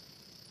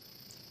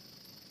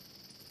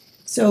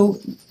 So,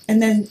 and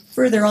then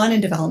further on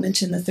in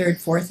development, in the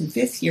 3rd, 4th, and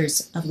 5th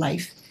years of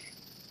life,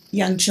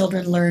 young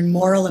children learn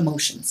moral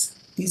emotions.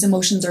 These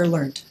emotions are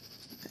learned,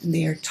 and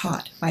they are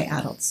taught by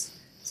adults.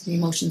 So the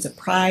emotions of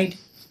pride,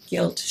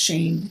 guilt,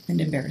 shame,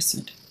 and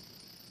embarrassment.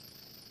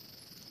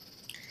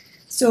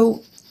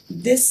 So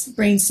this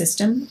brain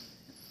system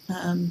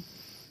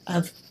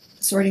of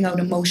sorting out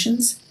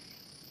emotions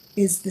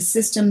is the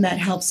system that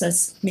helps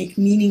us make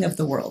meaning of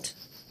the world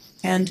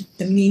and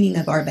the meaning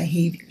of our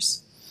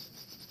behaviors.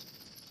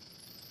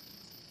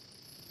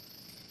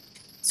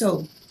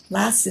 So,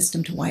 last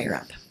system to wire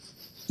up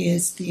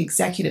is the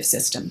executive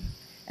system.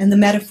 And the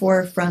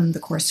metaphor from the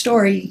core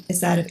story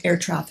is that of air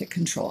traffic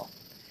control.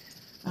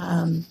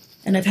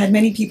 And I've had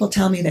many people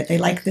tell me that they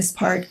like this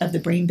part of the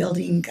brain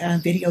building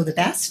video the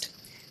best.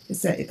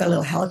 It's got a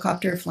little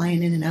helicopter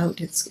flying in and out.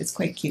 It's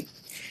quite cute.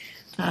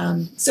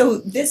 So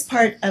this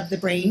part of the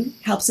brain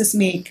helps us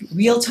make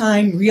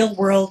real-time,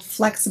 real-world,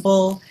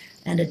 flexible,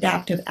 and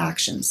adaptive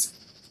actions.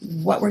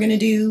 What we're going to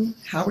do,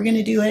 how we're going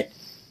to do it,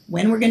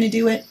 when we're going to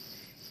do it.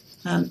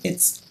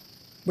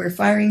 We're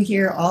firing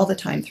here all the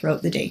time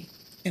throughout the day.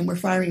 And we're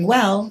firing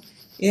well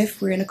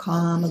if we're in a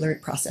calm,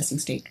 alert processing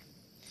state.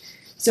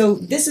 So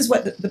this is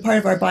what the part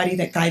of our body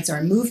that guides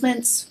our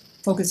movements,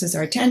 focuses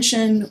our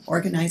attention,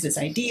 organizes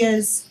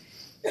ideas,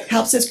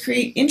 helps us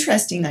create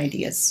interesting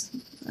ideas.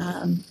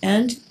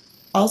 And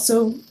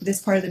also,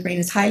 this part of the brain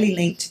is highly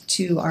linked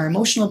to our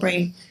emotional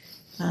brain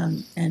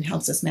and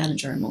helps us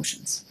manage our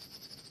emotions.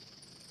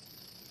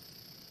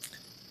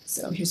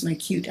 So here's my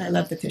cute, I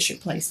love the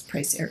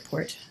Fisher-Price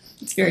Airport.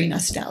 It's very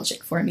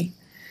nostalgic for me.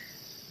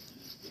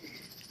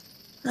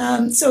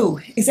 So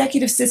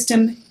executive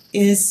system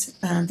is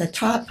the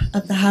top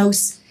of the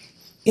house.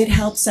 It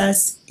helps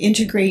us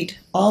integrate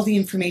all the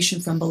information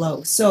from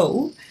below.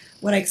 So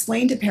what I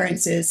explain to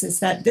parents is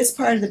that this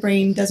part of the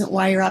brain doesn't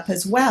wire up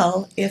as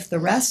well if the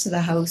rest of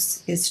the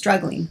house is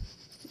struggling,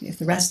 if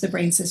the rest of the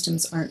brain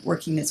systems aren't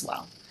working as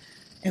well.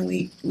 And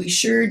we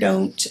sure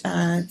don't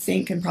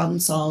think and problem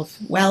solve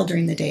well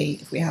during the day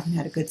if we haven't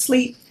had a good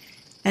sleep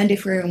and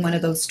if we're in one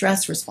of those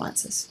stress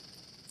responses.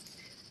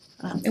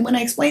 And when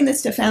I explain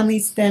this to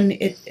families, then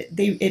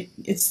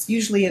it's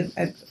usually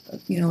a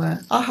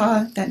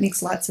aha, that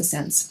makes lots of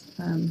sense,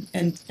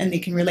 and they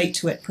can relate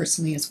to it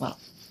personally as well.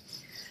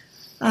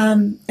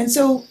 And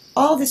so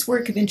all this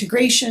work of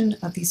integration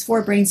of these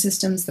 4 brain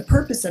systems, the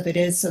purpose of it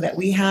is so that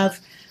we have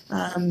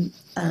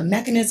a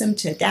mechanism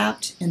to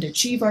adapt and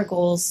achieve our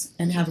goals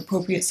and have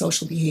appropriate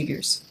social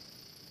behaviors.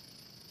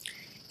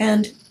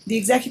 And the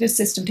executive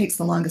system takes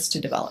the longest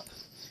to develop,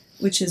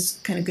 which is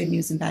kind of good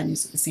news and bad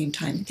news at the same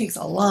time. It takes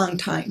a long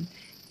time.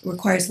 It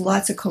requires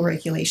lots of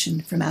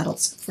co-regulation from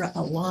adults for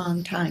a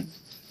long time.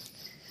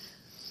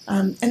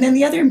 And then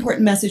the other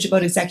important message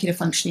about executive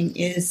functioning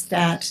is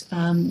that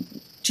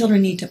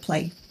children need to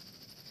play.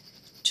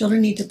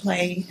 Children need to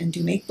play and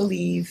do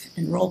make-believe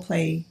and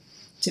role-play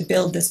to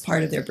build this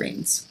part of their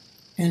brains.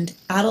 And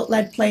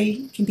adult-led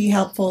play can be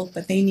helpful,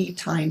 but they need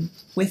time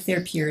with their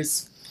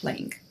peers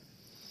playing.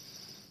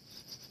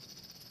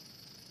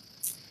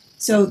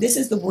 So this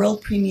is the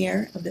world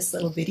premiere of this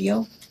little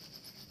video.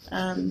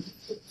 My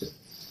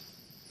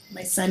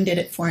son did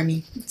it for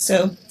me.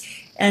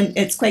 And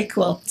it's quite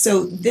cool.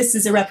 So this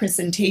is a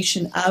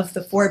representation of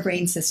the 4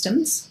 brain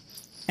systems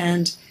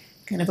and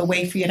kind of a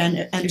way for you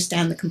to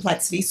understand the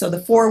complexity. So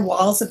the 4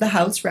 walls of the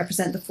house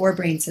represent the 4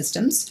 brain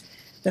systems.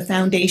 The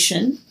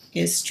foundation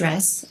is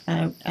stress,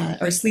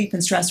 or sleep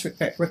and stress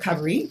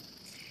recovery.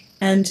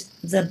 And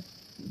the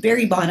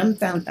very bottom,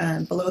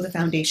 below the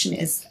foundation,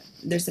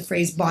 there's the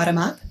phrase bottom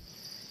up,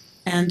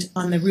 and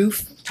on the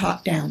roof,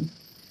 top down.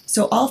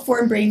 So all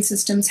 4 brain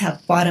systems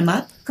have bottom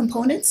up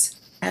components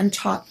and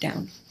top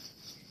down.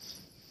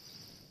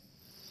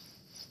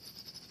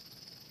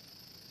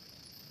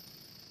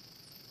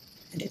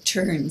 And it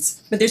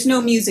turns, but there's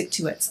no music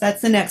to it, so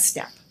that's the next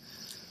step.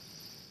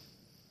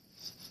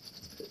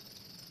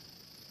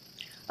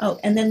 Oh,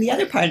 and then the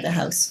other part of the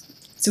house.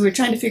 So we're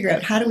trying to figure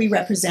out how do we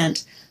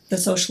represent the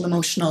social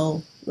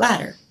emotional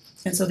ladder.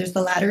 And so there's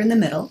the ladder in the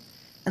middle,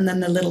 and then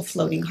the little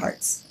floating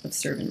hearts of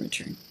serve and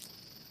return.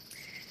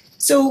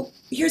 So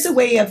here's a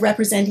way of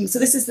representing. So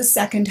this is the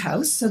second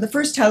house. So the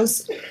first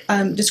house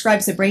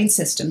describes the brain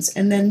systems,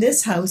 and then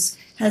this house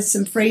has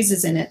some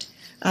phrases in it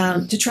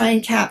to try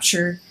and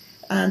capture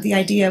the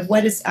idea of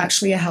what is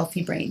actually a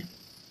healthy brain.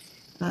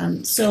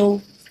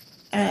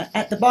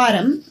 At the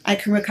bottom, I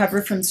can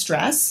recover from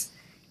stress,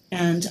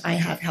 and I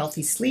have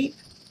healthy sleep.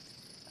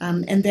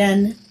 And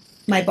then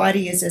my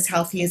body is as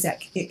healthy as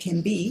it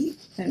can be.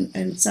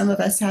 And some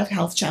of us have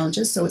health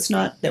challenges, so it's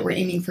not that we're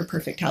aiming for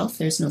perfect health.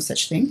 There's no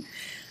such thing.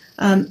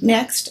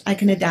 Next, I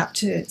can adapt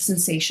to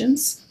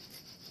sensations.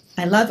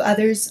 I love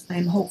others.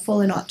 I'm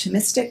hopeful and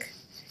optimistic.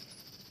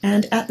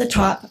 And at the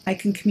top, I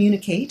can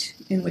communicate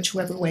in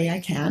whichever way I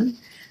can.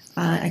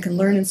 I can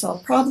learn and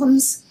solve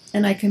problems,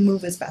 and I can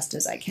move as best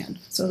as I can.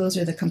 So those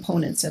are the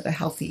components of a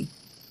healthy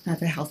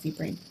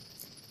brain.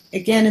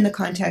 Again, in the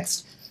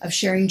context of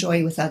sharing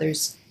joy with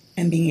others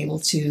and being able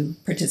to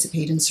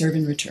participate and serve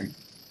in return.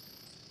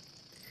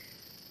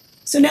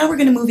 So now we're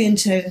going to move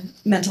into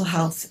mental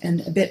health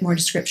and a bit more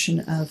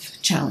description of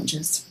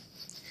challenges.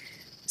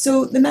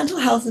 So the mental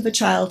health of a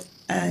child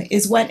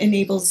is what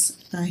enables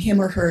him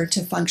or her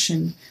to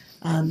function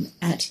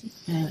at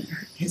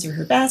his or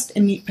her best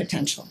and meet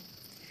potential.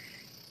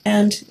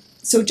 And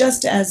so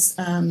just as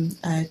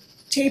a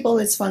table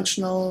is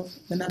functional,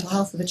 the mental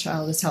health of a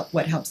child is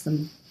what helps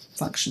them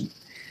function.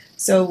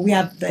 So we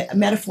have the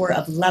metaphor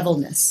of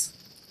levelness,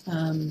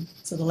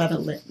 so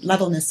the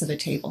levelness of a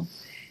table.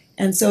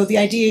 And so the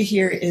idea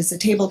here is a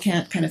table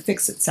can't kind of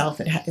fix itself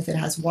if it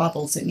has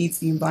wobbles. It needs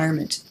the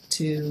environment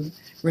to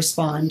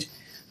respond.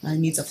 It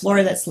needs a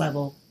floor that's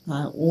level,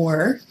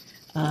 or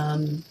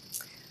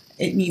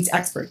it needs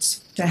experts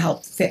to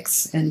help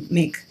fix and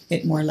make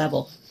it more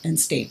level and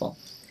stable.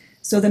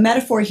 So the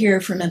metaphor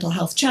here for mental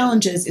health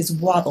challenges is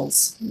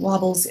wobbles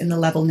in the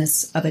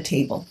levelness of a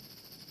table.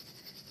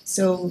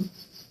 So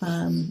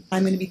I'm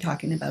going to be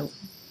talking about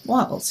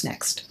wobbles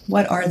next.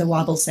 What are the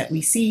wobbles that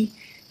we see,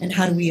 and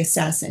how do we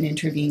assess and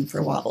intervene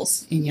for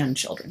wobbles in young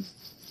children?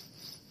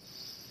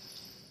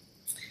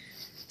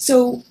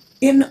 So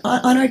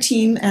on our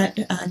team at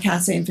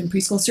CASA Infant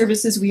Preschool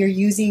Services, we are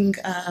using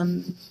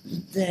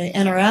the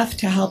NRF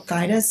to help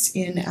guide us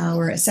in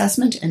our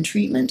assessment and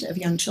treatment of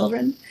young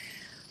children.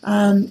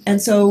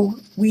 And so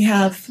we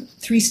have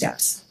 3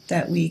 steps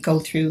that we go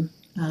through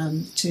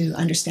to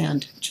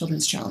understand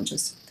children's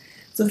challenges.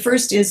 So the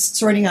first is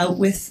sorting out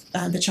with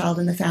the child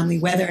and the family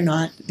whether or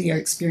not they are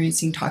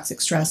experiencing toxic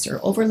stress or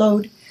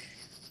overload,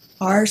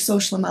 are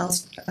social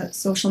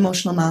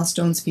emotional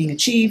milestones being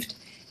achieved,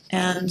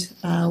 and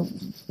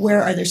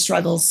where are their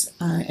struggles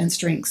and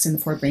strengths in the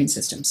 4 brain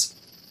systems.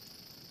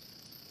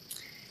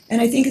 And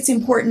I think it's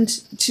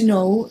important to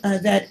know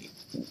that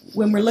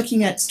when we're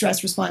looking at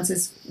stress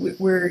responses,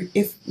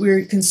 if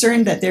we're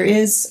concerned that there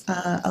is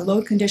a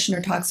load condition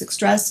or toxic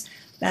stress,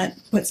 that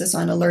puts us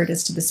on alert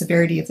as to the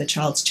severity of the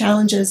child's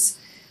challenges.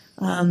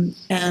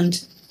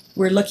 And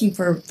we're looking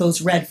for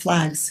those red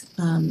flags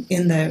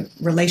in the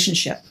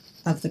relationship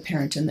of the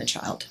parent and the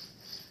child.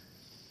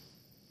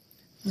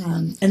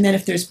 And then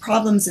if there's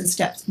problems in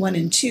steps 1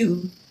 and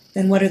 2,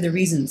 then what are the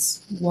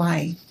reasons?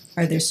 Why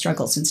are there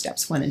struggles in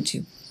steps 1 and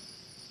 2?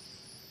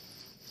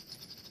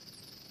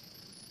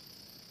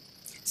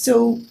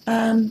 So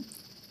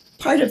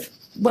part of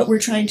what we're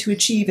trying to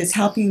achieve is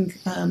helping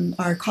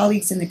our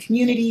colleagues in the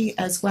community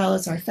as well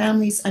as our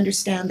families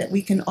understand that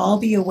we can all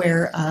be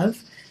aware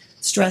of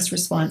stress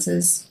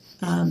responses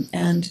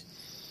and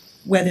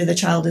whether the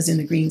child is in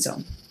the green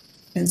zone.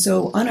 And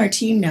so on our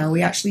team now,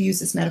 we actually use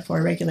this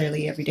metaphor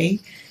regularly every day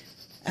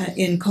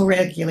in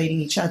co-regulating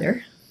each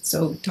other.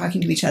 So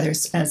talking to each other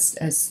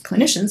as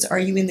clinicians, are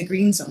you in the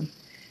green zone?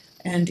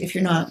 And if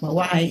you're not, well,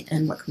 why?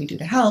 And what can we do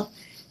to help?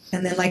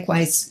 And then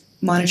likewise,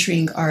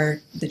 monitoring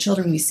the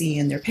children we see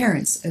and their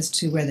parents as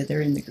to whether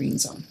they're in the green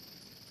zone.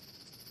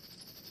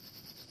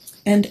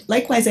 And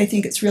likewise, I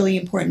think it's really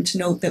important to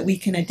note that we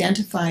can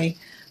identify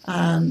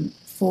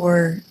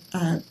for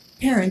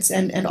parents,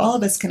 and all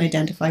of us can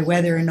identify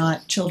whether or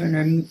not children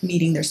are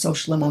meeting their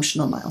social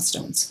emotional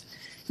milestones.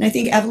 And I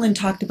think Evelyn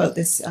talked about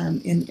this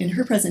in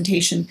her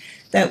presentation,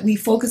 that we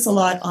focus a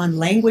lot on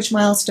language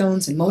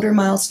milestones and motor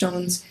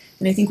milestones,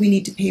 and I think we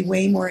need to pay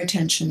way more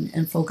attention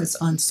and focus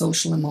on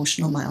social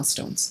emotional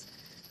milestones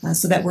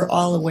so that we're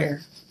all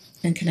aware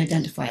and can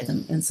identify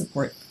them and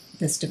support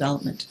this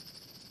development.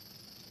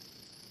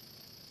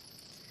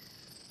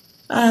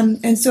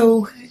 And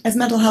so as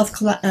mental health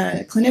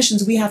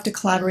clinicians, we have to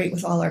collaborate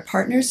with all our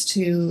partners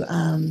to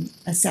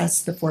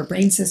assess the 4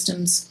 brain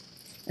systems.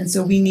 And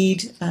so we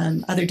need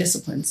other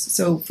disciplines.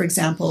 So for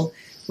example,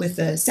 with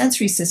the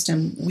sensory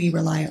system, we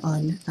rely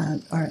on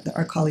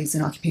our colleagues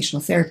in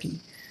occupational therapy.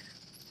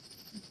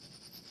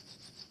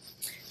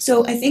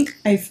 So I think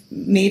I've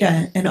made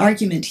an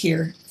argument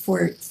here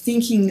for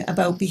thinking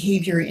about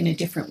behavior in a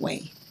different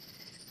way,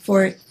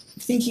 for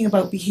thinking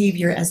about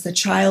behavior as the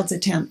child's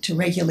attempt to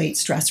regulate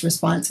stress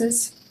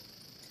responses.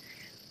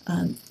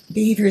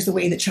 Behavior is the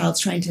way the child's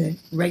trying to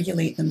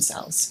regulate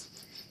themselves.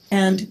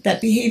 And that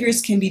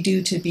behaviors can be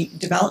due to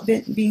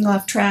development being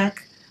off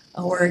track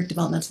or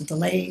developmental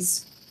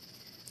delays.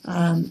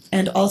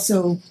 And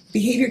also,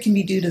 behavior can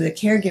be due to the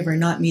caregiver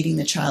not meeting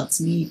the child's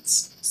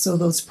needs. So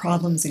those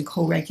problems in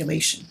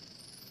co-regulation.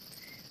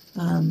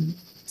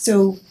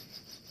 So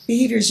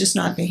behavior is just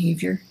not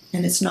behavior,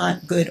 and it's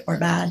not good or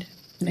bad.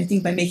 And I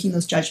think by making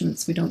those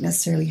judgments, we don't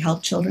necessarily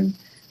help children.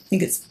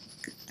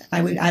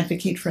 I would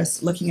advocate for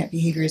us looking at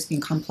behavior as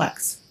being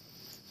complex.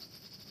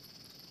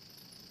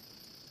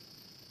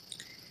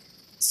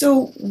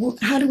 So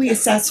how do we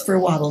assess for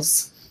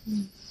wobbles?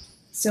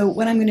 So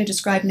what I'm going to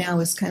describe now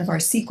is kind of our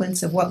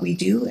sequence of what we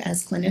do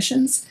as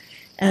clinicians.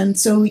 And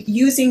so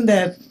using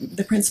the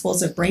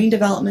principles of brain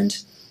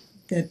development,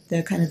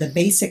 the kind of the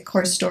basic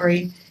core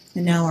story,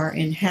 and now our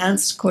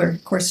enhanced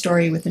core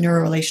story with the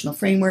neurorelational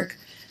framework,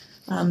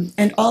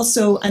 and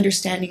also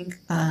understanding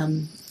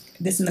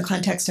this in the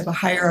context of a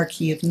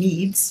hierarchy of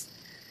needs.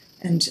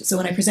 And so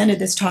when I presented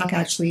this talk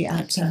actually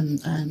at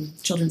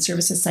Children's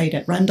Services site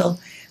at Rundle,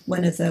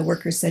 one of the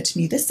workers said to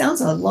me, "This sounds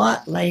a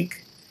lot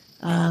like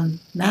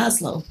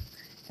Maslow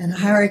and a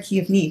hierarchy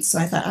of needs." So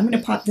I thought, I'm going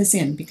to pop this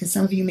in because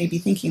some of you may be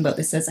thinking about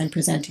this as I'm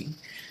presenting.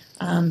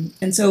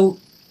 And so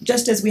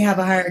just as we have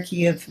a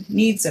hierarchy of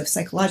needs of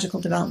psychological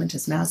development,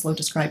 as Maslow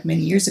described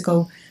many years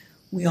ago,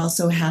 we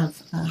also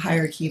have a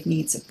hierarchy of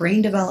needs of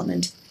brain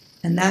development,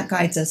 and that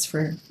guides us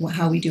for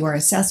how we do our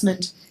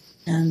assessment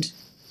and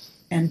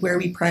where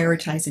we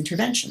prioritize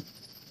intervention.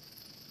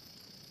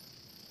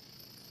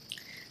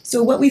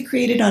 So what we've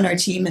created on our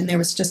team, and there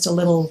was just a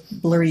little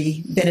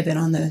blurry bit of it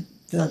on the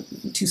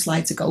 2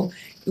 slides ago,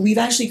 we've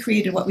actually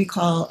created what we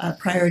call a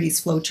priorities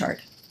flow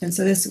chart. And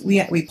so this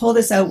we pull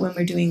this out when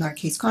we're doing our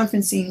case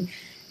conferencing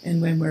and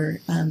when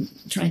we're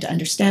trying to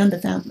understand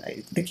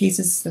the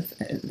cases,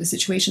 the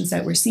situations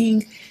that we're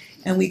seeing,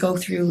 and we go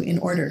through in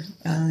order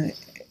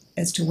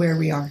as to where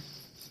we are.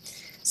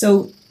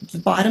 So the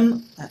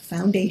bottom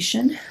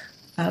foundation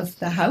of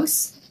the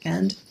house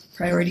and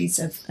priorities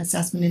of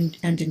assessment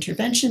and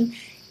intervention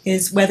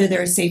is whether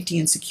there is safety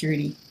and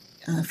security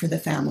for the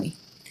family.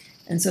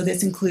 And so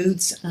this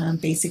includes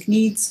basic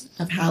needs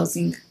of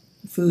housing,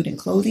 food, and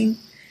clothing.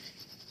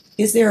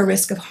 Is there a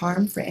risk of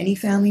harm for any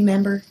family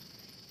member?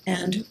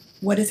 And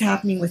what is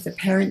happening with the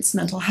parent's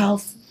mental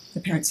health, the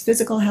parent's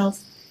physical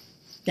health,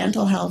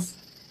 dental health?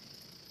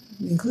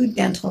 We include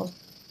dental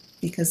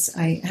because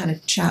I had a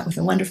chat with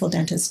a wonderful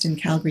dentist in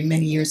Calgary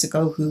many years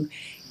ago who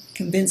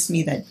convinced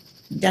me that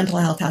dental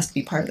health has to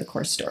be part of the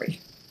core story.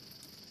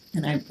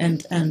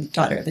 And I'm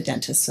daughter of a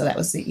dentist, so that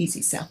was the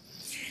easy sell.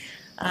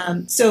 Are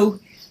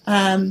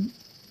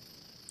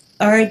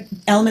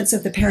elements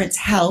of the parent's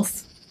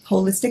health,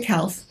 holistic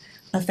health,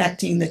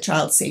 affecting the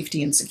child's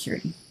safety and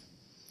security?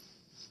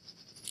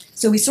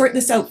 So we sort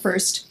this out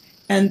first,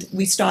 and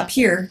we stop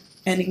here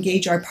and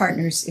engage our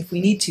partners if we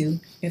need to,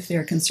 if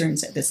there are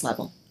concerns at this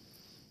level.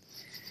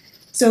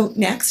 So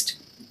next,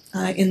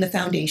 in the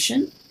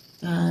foundation,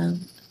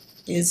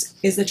 is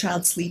the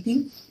child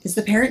sleeping? Is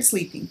the parent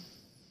sleeping?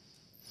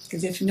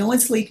 Because if no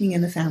one's sleeping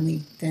in the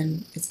family,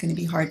 then it's going to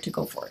be hard to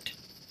go for it.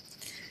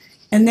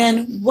 And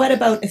then what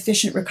about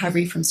efficient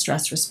recovery from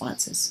stress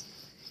responses?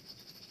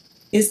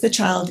 Is the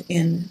child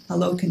in a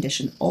low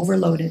condition,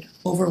 overloaded,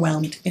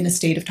 overwhelmed, in a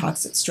state of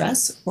toxic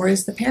stress, or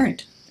is the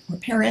parent or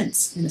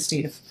parents in a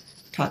state of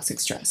toxic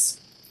stress?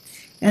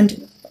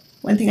 And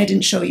one thing I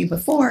didn't show you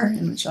before,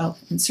 and which I'll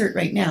insert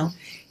right now,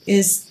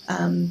 is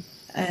an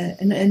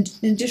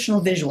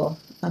additional visual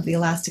of the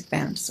elastic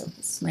band. So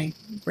this is my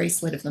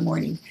bracelet of the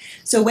morning.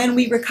 So when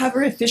we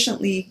recover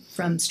efficiently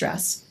from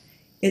stress,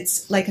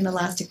 it's like an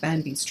elastic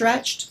band being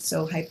stretched,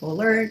 so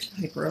hypo-alert,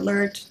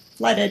 hyper-alert,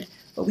 flooded,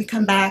 but we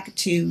come back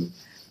to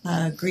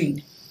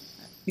green.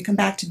 We come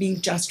back to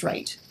being just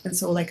right. And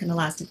so like an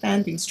elastic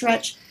band being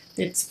stretched,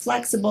 it's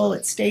flexible,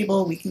 it's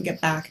stable, we can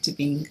get back to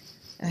being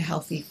a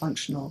healthy,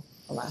 functional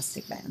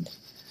elastic band.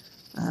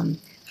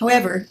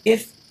 However,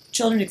 if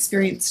children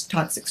experience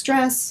toxic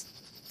stress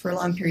for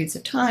long periods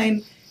of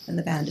time, and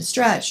the band is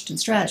stretched and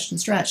stretched and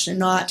stretched, and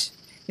not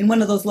in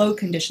one of those low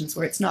conditions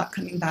where it's not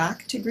coming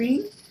back to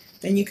green,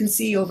 then you can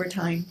see over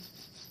time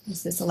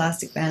is this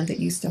elastic band that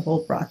used to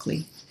hold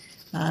broccoli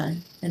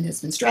and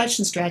has been stretched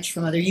and stretched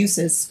from other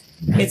uses.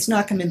 It's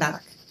not coming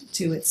back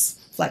to its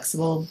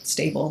flexible,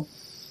 stable,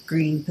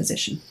 green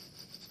position.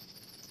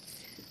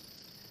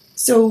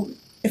 So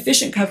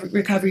efficient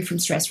recovery from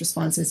stress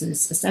responses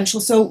is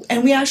essential. So,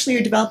 and we actually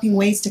are developing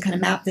ways to kind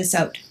of map this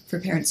out for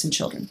parents and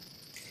children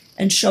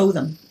and show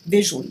them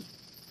visually.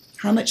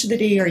 How much of the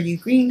day are you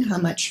green? How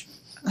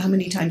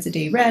many times a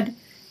day red?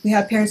 We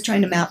have parents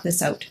trying to map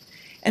this out.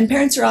 And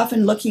parents are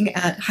often looking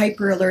at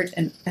hyper-alert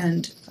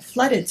and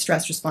flooded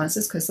stress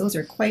responses because those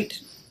are quite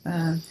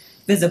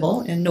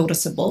visible and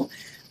noticeable.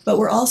 But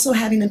we're also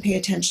having them pay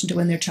attention to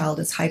when their child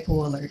is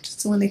hypo-alert.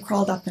 So when they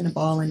crawled up in a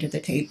ball under the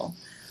table,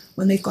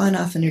 when they've gone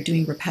off and they're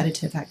doing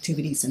repetitive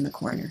activities in the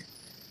corner,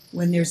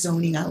 when they're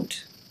zoning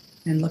out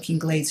and looking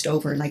glazed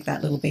over like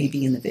that little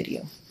baby in the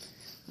video.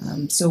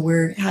 So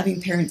we're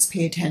having parents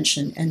pay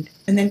attention and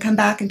then come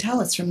back and tell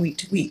us from week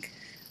to week.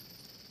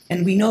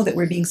 And we know that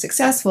we're being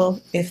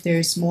successful if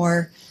there's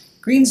more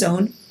green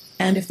zone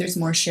and if there's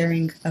more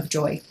sharing of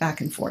joy back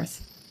and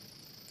forth.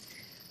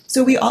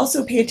 So we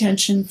also pay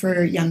attention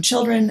for young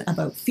children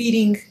about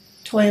feeding,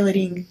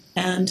 toileting,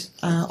 and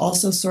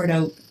also sort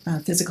out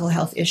physical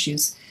health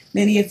issues.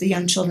 Many of the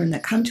young children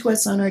that come to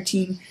us on our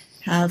team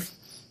have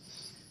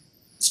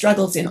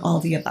struggles in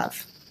all the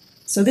above.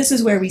 So this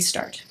is where we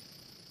start.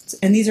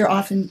 And these are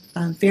often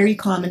very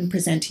common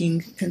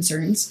presenting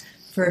concerns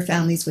for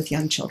families with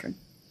young children.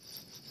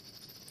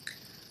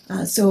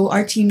 So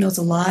our team knows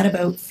a lot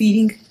about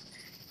feeding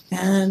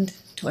and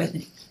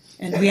toileting.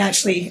 And we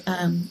actually,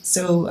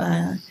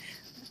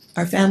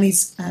 our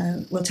families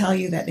will tell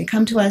you that they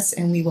come to us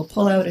and we will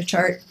pull out a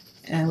chart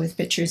with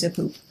pictures of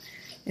poop.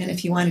 And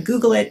if you want to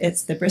Google it,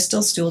 it's the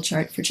Bristol Stool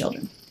Chart for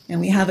Children. And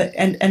we have it,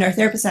 and our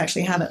therapists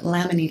actually have it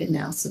laminated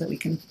now so that we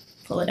can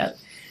pull it out.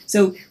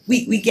 So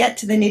we get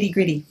to the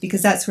nitty-gritty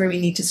because that's where we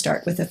need to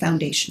start with a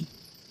foundation.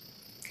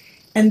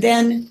 And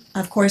then,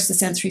 of course, the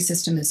sensory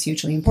system is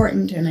hugely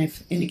important, and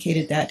I've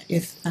indicated that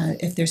if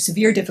there's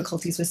severe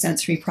difficulties with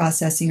sensory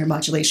processing or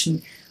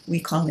modulation, we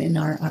call in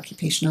our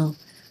occupational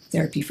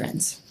therapy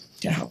friends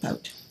to help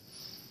out.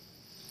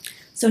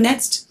 So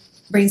next,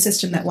 brain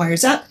system that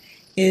wires up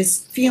is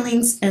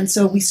feelings, and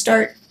so we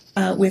start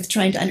with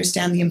trying to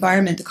understand the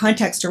environment, the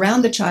context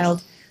around the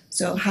child.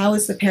 So how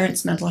is the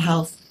parent's mental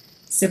health,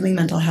 sibling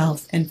mental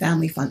health, and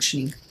family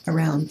functioning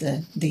around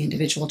the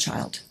individual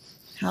child?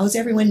 How is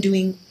everyone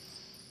doing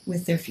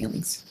with their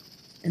feelings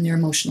and their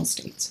emotional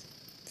states?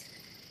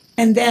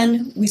 And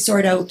then we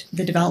sort out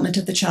the development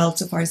of the child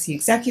so far as the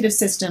executive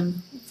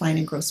system, fine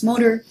and gross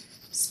motor,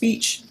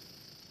 speech,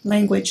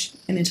 language,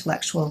 and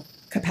intellectual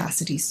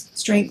capacities,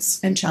 strengths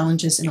and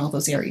challenges in all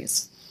those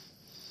areas.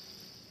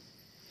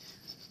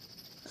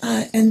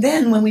 And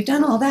then when we've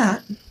done all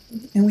that,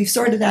 and we've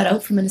sorted that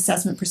out from an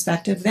assessment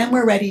perspective, then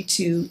we're ready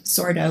to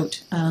sort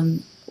out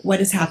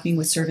what is happening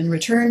with serve and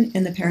return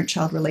in the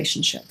parent-child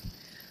relationship.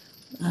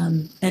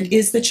 And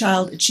is the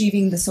child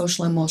achieving the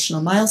social and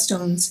emotional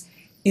milestones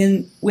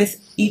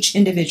with each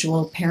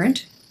individual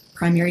parent,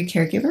 primary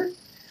caregiver,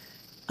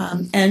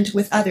 and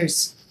with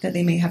others that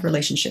they may have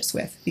relationships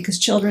with? Because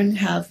children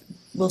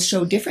will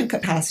show different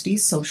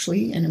capacities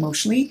socially and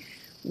emotionally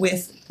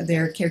with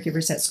their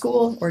caregivers at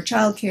school or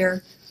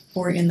childcare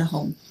or in the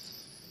home,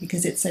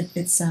 because it's a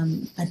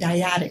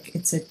dyadic,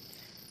 it's a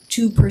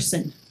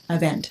two-person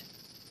event,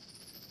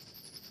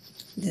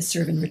 this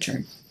serve and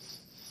return.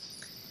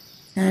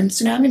 And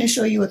so now I'm going to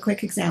show you a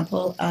quick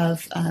example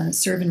of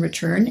serve and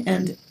return,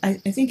 and I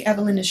think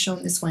Evelyn has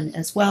shown this one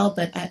as well,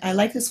 but I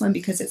like this one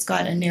because it's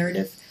got a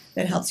narrative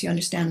that helps you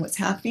understand what's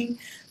happening.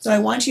 So I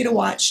want you to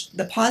watch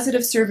the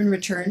positive serve and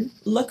return,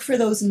 look for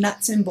those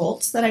nuts and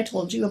bolts that I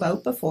told you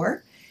about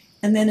before,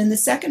 and then in the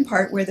second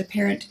part where the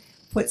parent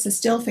puts a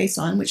still face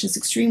on, which is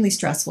extremely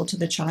stressful to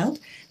the child,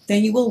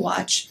 then you will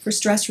watch for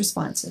stress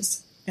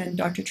responses, and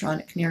Dr.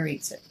 Tronick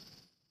narrates it.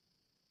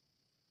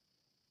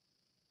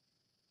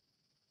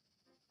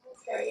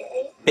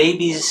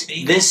 Babies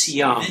this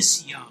young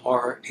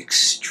are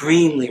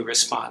extremely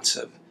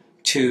responsive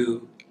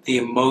to the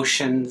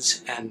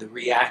emotions and the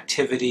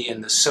reactivity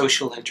and the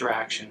social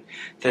interaction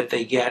that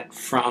they get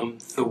from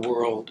the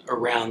world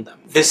around them.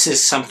 This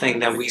is something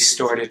that we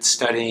started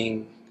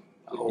studying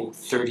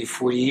 30,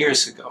 40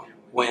 years ago,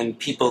 when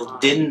people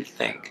didn't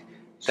think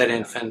that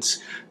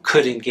infants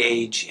could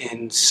engage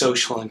in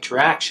social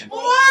interaction.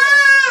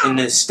 In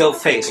the still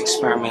face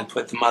experiment,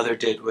 what the mother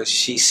did was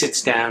she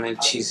sits down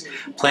and she's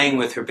playing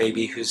with her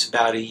baby who's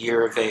about a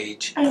year of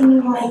age.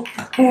 I'm like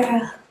a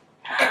girl.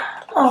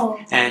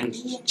 Oh. And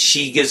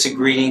she gives a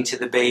greeting to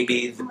the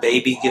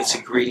baby gives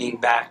a greeting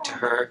back to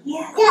her.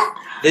 Yeah.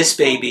 This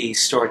baby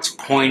starts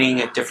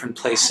pointing at different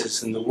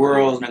places in the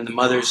world, and the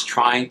mother's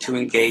trying to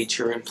engage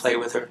her and play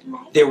with her.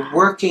 They're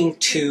working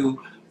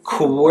to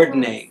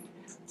coordinate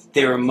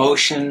their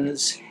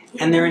emotions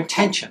and their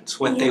intentions,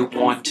 what they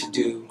want to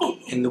do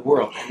in the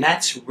world. And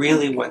that's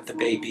really what the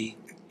baby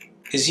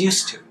is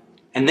used to.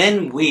 And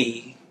then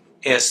we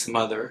ask the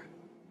mother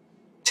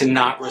to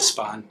not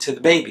respond to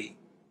the baby.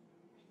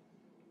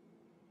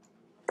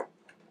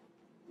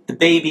 The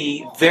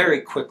baby very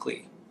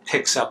quickly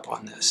picks up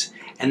on this.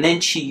 And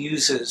then she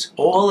uses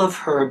all of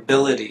her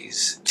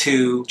abilities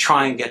to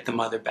try and get the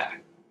mother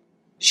back.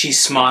 She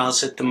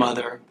smiles at the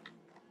mother.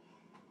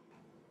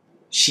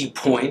 She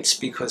points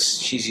because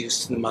she's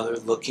used to the mother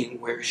looking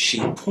where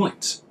she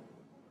points.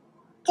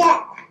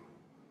 Yeah.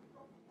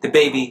 The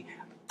baby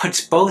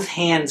puts both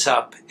hands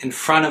up in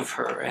front of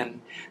her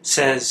and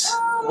says,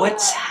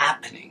 "What's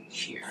happening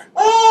here?"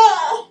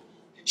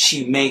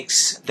 She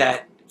makes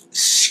that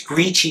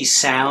screechy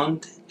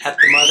sound at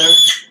the mother,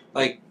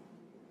 like,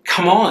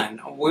 "Come on,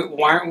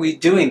 why aren't we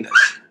doing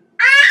this?"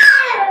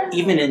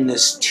 Even in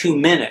this 2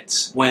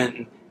 minutes,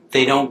 when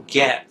they don't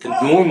get the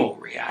normal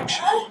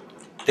reaction,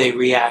 they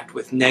react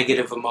with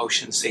negative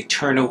emotions, they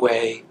turn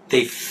away,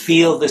 they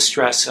feel the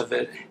stress of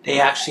it, they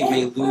actually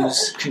may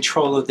lose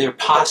control of their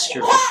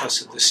posture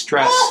because of the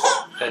stress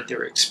that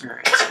they're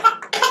experiencing.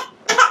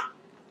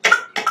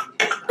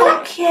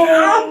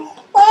 Okay.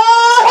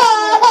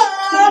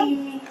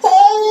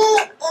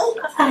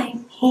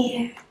 I'm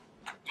here.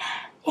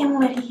 And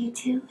what are you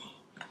doing?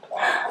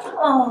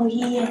 Oh. Oh,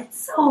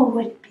 yes. Oh,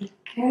 what a big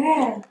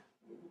girl.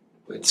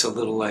 It's a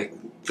little like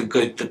the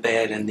good, the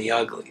bad, and the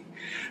ugly.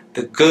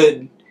 The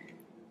good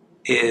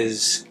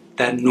is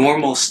that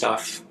normal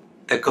stuff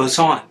that goes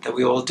on, that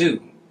we all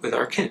do with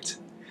our kids.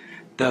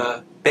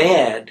 The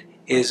bad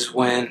is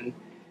when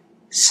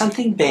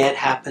something bad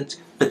happens,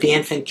 but the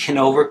infant can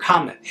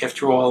overcome it.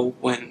 After all,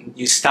 when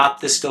you stop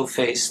the still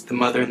face, the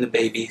mother and the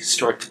baby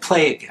start to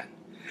play again.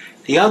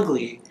 The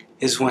ugly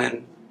is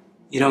when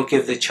you don't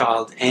give the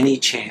child any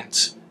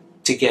chance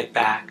to get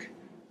back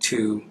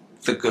to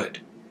the good.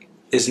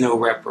 There's no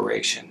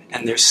reparation,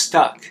 and they're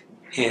stuck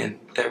in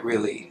that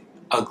really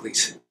ugly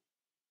situation.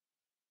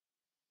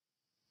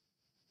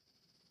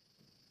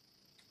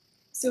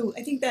 So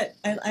I think that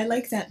I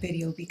like that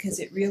video because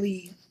it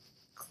really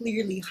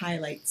clearly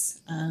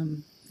highlights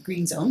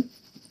green zone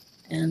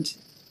and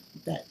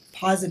that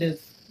positive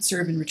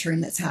serve and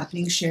return that's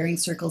happening, sharing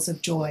circles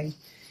of joy,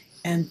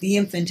 and the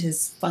infant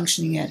is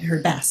functioning at her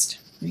best,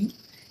 right?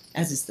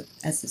 As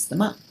is the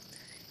mom.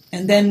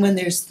 And then when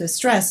there's the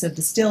stress of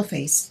the still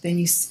face, then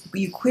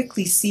you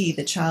quickly see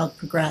the child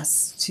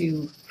progress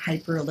to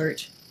hyper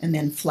alert and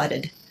then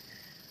flooded.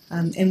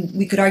 And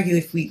we could argue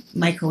if we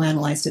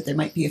microanalyzed it, there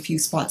might be a few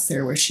spots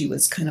there where she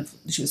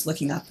was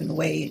looking up and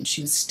away and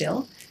she was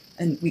still,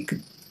 and we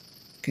could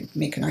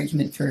make an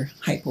argument for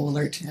hypo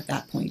alert at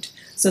that point.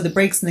 So the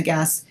brakes and the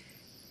gas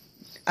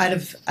out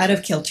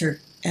of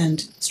kilter,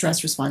 and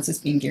stress responses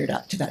being geared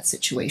up to that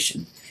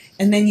situation.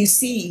 And then you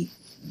see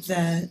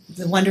the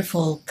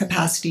wonderful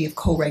capacity of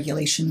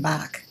co-regulation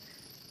back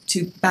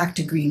to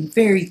green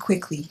very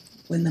quickly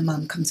when the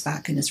mom comes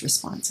back and is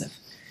responsive.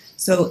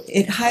 So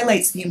it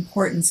highlights the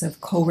importance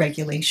of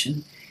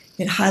co-regulation.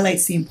 It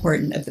highlights the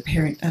importance of the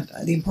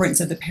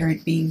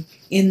parent being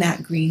in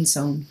that green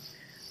zone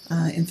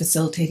in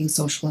facilitating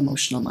social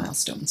emotional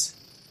milestones.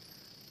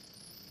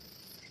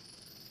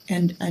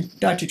 And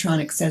Dr.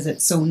 Tronick says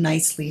it so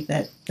nicely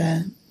that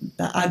the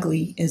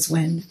ugly is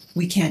when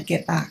we can't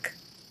get back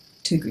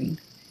to green.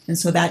 And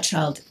so that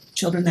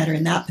children that are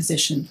in that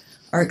position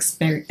are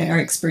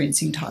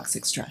experiencing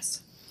toxic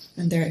stress.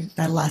 And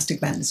that elastic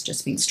band is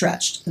just being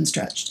stretched and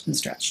stretched and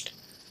stretched.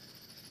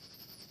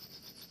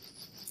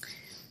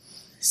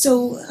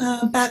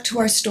 So back to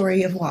our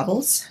story of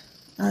wobbles.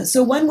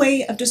 So one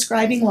way of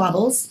describing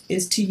wobbles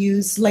is to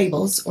use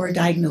labels or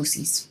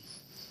diagnoses.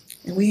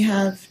 And we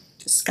have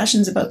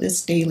discussions about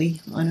this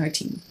daily on our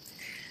team.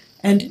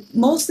 And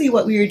mostly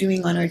what we are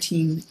doing on our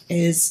team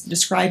is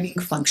describing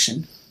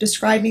function,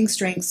 describing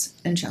strengths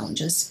and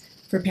challenges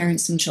for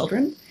parents and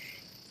children.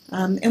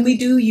 And we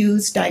do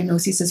use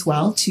diagnoses as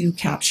well to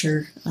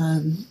capture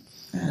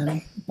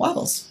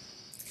wobbles.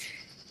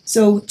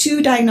 So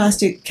two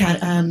diagnostic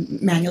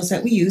manuals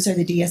that we use are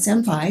the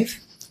DSM-5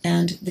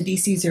 and the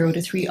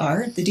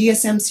DC0-3R. The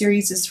DSM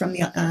series is from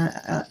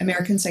the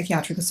American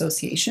Psychiatric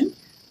Association,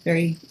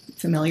 very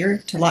familiar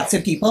to lots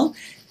of people.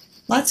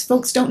 Lots of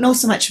folks don't know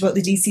so much about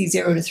the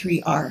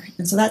DC0-3R.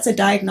 And so that's a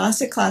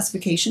diagnostic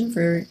classification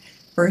for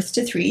birth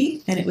to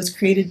 3, and it was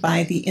created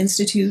by the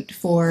Institute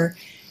for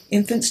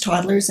Infants,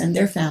 Toddlers, and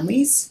Their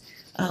Families,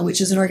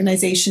 which is an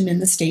organization in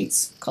the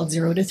States called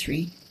 0 to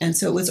 3. And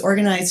so it was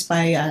organized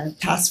by a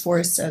task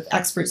force of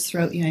experts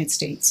throughout the United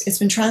States. It's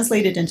been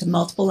translated into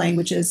multiple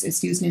languages.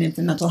 It's used in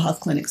infant mental health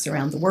clinics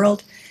around the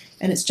world,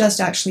 and it's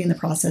just actually in the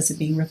process of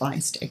being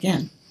revised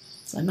again.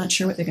 So I'm not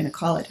sure what they're going to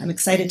call it. I'm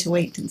excited to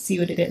wait and see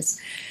what it is.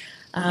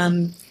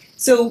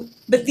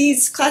 But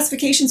these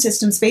classification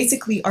systems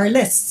basically are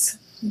lists.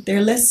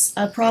 They're lists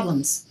of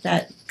problems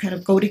that kind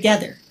of go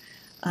together.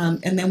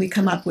 And then we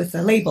come up with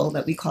a label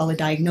that we call a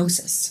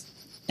diagnosis.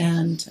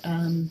 And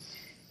you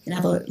can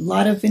have a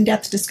lot of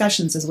in-depth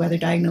discussions as whether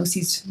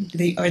diagnoses,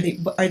 are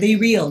they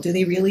real? Do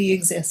they really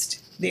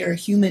exist? They are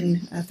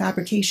human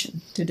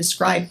fabrication to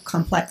describe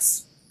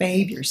complex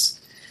behaviors.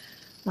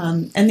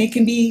 And they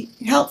can be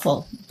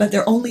helpful, but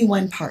they're only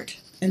one part,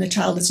 and the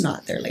child is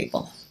not their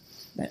label.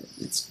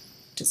 It's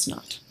just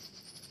not.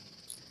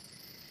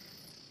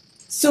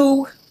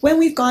 So when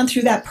we've gone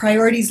through that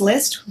priorities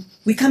list,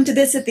 we come to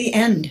this at the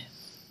end.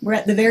 We're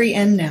at the very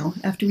end now,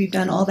 after we've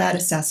done all that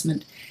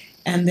assessment,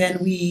 and then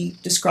we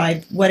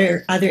describe what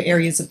are other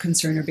areas of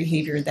concern or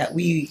behavior that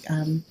we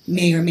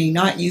may or may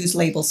not use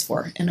labels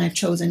for. And I've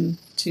chosen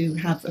to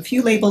have a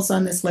few labels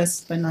on this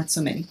list, but not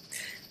so many.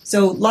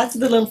 So lots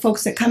of the little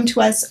folks that come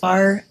to us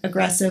are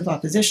aggressive,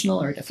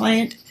 oppositional, or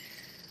defiant.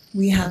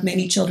 We have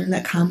many children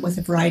that come with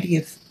a variety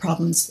of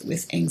problems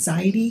with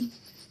anxiety,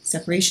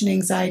 separation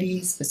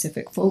anxiety,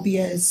 specific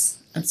phobias,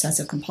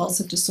 obsessive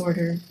compulsive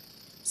disorder,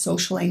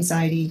 social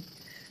anxiety.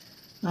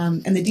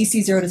 And the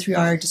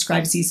DC0-3R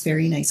describes these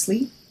very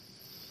nicely.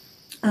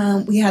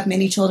 We have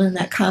many children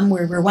that come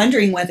where we're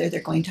wondering whether they're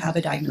going to have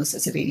a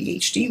diagnosis of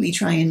ADHD. We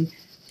try and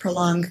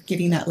prolong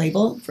giving that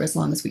label for as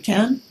long as we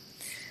can.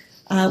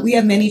 We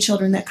have many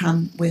children that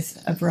come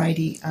with a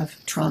variety of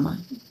trauma,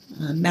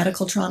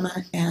 medical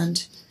trauma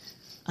and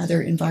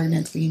other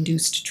environmentally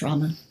induced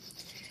trauma.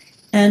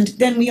 And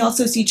then we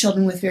also see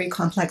children with very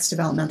complex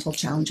developmental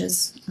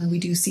challenges. We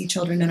do see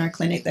children in our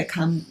clinic that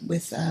come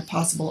with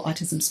possible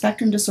autism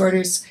spectrum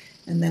disorders,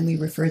 and then we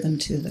refer them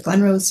to the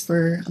Glenrose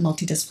for a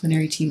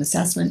multidisciplinary team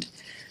assessment.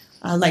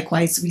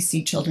 Likewise, we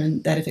see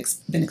children that have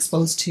been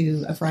exposed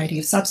to a variety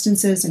of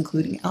substances,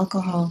 including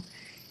alcohol,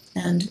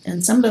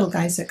 and some little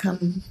guys that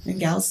come, and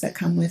gals that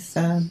come with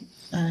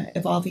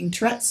evolving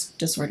Tourette's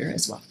disorder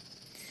as well.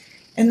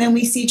 And then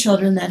we see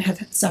children that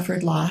have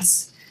suffered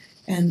loss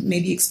and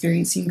maybe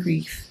experiencing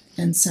grief,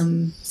 and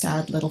some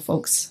sad little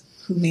folks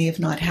who may have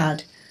not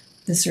had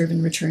the serve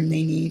and return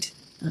they need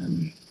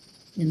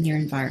in their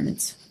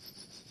environments.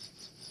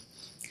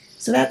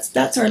 So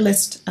that's our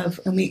list of,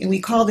 and we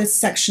call this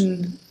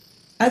section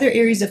other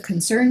areas of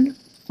concern,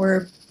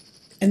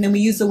 and then we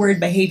use the word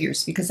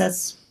behaviors because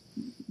that's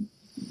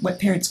what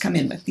parents come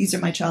in with. These are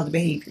my child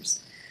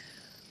behaviors.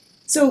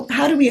 So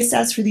how do we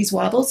assess for these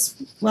wobbles?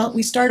 Well,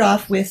 we start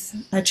off with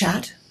a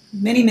chat,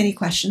 many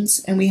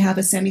questions, and we have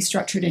a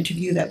semi-structured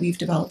interview that we've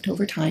developed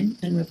over time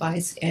and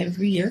revise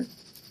every year.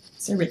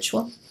 It's a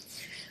ritual.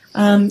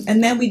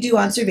 And then we do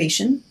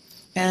observation,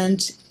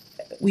 and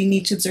we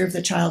need to observe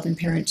the child and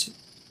parent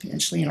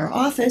potentially in our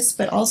office,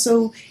 but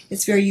also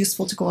it's very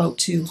useful to go out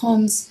to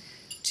homes,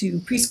 to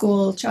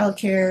preschool,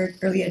 childcare,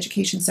 early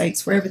education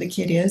sites, wherever the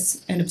kid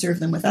is, and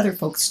observe them with other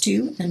folks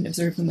too, and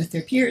observe them with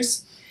their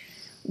peers.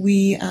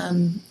 We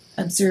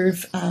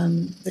observe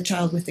the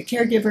child with the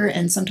caregiver,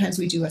 and sometimes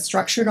we do a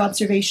structured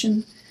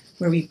observation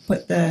where we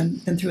put them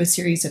through a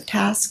series of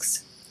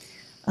tasks.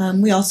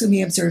 We also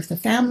may observe the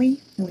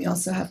family, and we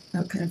also have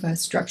kind of a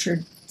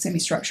structured,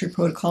 semi-structured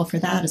protocol for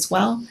that as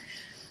well.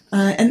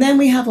 And then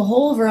we have a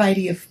whole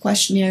variety of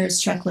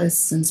questionnaires,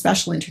 checklists, and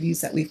special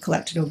interviews that we've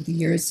collected over the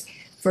years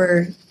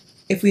for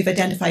if we've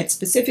identified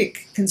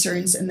specific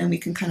concerns, and then we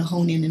can kind of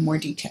hone in more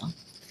detail.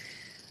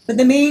 But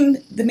the main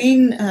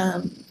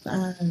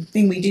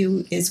thing we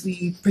do is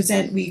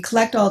we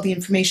collect all the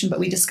information, but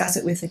we discuss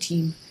it with the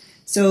team.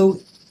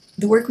 So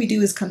the work we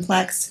do is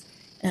complex,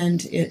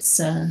 and it's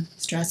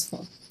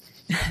stressful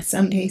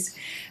some days.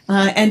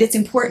 And it's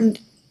important,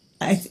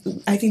 I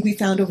think we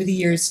found over the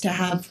years, to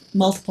have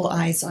multiple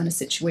eyes on a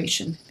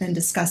situation and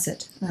discuss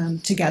it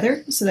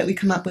together so that we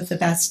come up with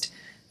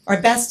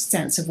our best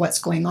sense of what's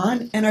going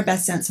on and our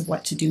best sense of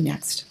what to do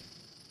next.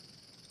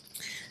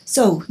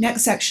 So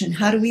next section,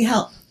 how do we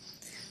help?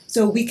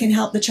 So we can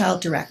help the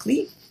child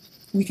directly.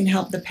 We can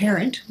help the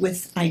parent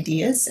with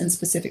ideas and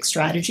specific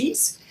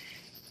strategies.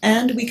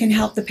 And we can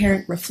help the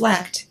parent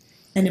reflect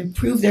and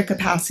improve their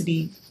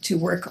capacity to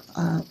work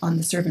on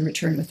the serve and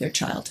return with their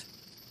child.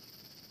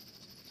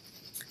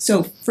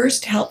 So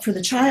first, help for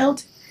the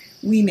child.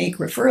 We make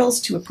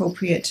referrals to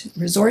appropriate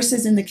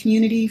resources in the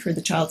community for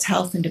the child's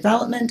health and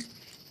development,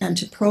 and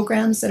to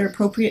programs that are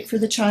appropriate for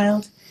the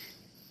child.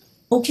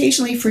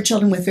 Occasionally, for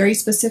children with very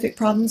specific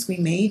problems, we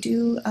may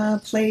do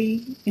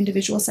play,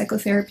 individual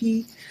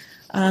psychotherapy,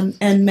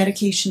 and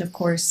medication, of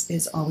course,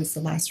 is always the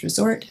last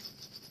resort.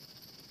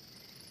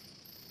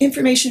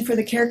 Information for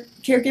the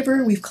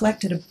caregiver. We've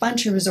collected a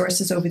bunch of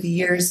resources over the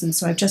years, and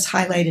so I've just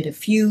highlighted a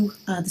few.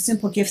 The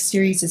Simple Gift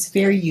series is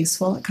very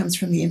useful. It comes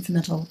from the Infant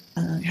Mental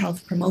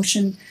Health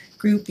Promotion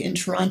Group in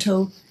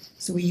Toronto,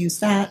 so we use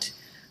that.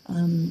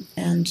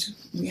 And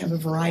we have a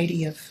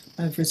variety of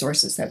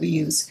resources that we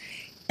use.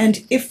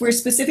 And if we're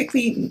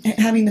specifically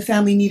having the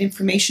family need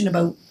information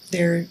about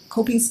their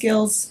coping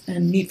skills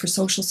and need for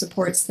social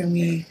supports, then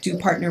we do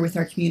partner with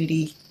our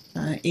community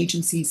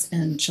agencies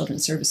and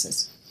children's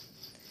services.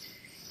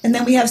 And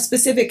then we have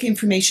specific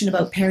information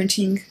about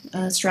parenting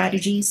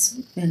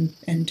strategies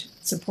and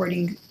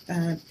supporting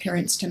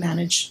parents to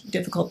manage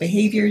difficult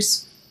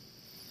behaviors.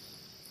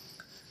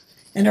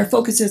 And our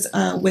focus is,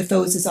 with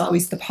those is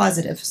always the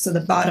positive, so the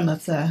bottom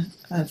of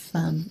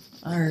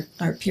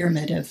our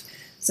pyramid of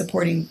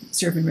supporting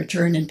serve and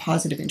return and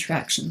positive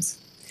interactions.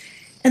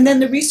 And then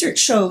the research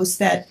shows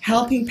that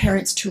helping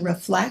parents to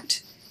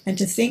reflect and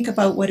to think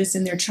about what is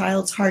in their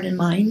child's heart and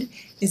mind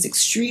is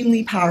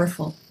extremely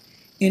powerful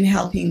in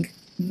helping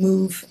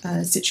move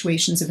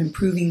situations of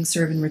improving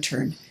serve and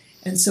return.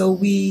 And so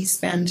we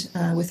spend,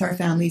 with our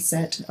families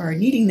that are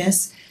needing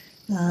this,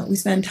 we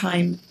spend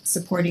time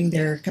supporting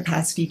their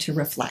capacity to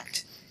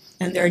reflect.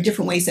 And there are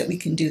different ways that we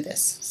can do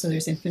this. So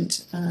there's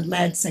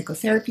infant-led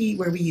psychotherapy,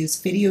 where we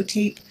use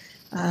videotape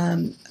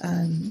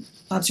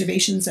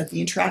observations of the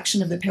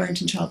interaction of the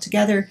parent and child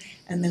together,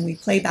 and then we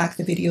play back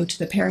the video to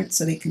the parent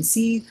so they can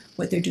see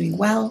what they're doing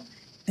well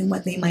and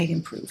what they might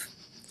improve.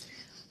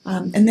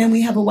 And then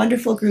we have a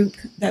wonderful group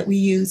that we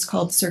use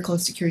called the Circle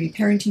of Security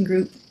Parenting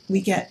Group.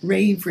 We get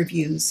rave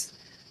reviews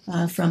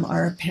from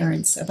our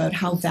parents about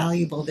how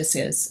valuable this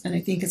is. And I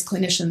think as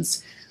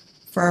clinicians,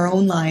 for our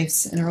own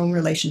lives and our own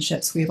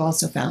relationships, we have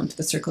also found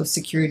the Circle of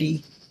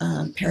Security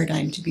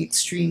paradigm to be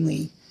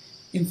extremely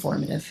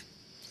informative.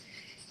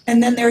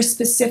 And then there are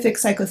specific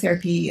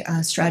psychotherapy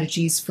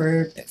strategies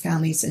for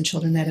families and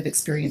children that have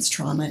experienced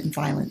trauma and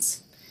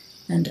violence.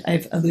 And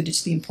I've alluded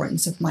to the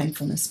importance of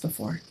mindfulness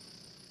before.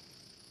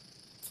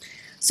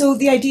 So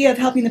the idea of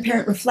helping the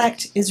parent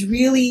reflect is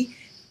really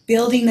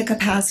building the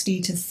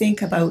capacity to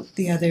think about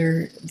the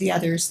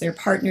others, their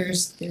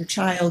partners, their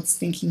child's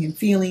thinking and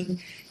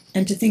feeling,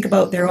 and to think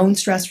about their own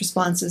stress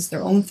responses,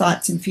 their own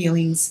thoughts and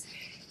feelings,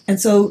 And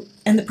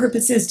the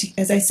purpose is, to,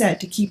 as I said,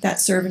 to keep that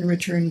serve and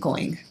return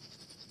going,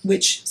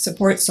 which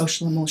supports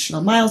social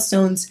emotional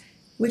milestones,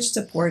 which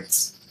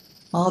supports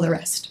all the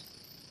rest.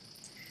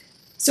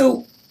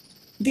 So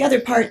the other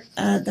part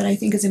that I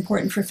think is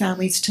important for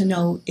families to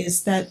know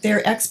is that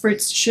their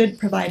experts should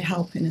provide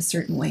help in a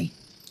certain way.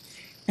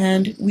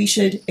 And we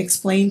should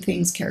explain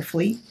things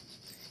carefully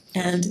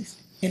and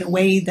in a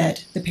way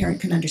that the parent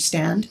can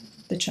understand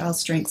the child's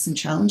strengths and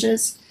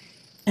challenges.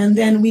 And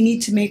then we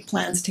need to make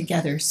plans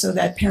together so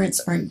that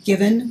parents aren't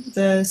given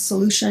the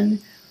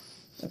solution,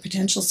 a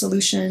potential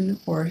solution,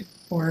 or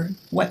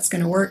what's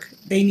going to work.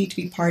 They need to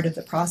be part of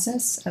the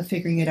process of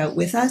figuring it out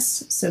with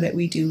us so that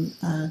we do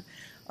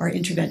our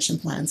intervention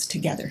plans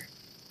together.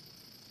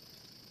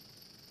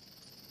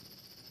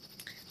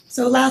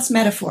 So last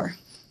metaphor.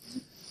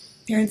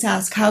 Parents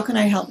ask, how can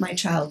I help my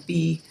child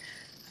be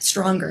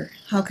stronger?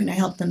 How can I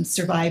help them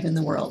survive in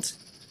the world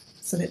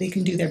so that they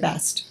can do their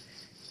best?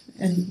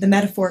 And the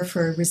metaphor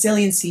for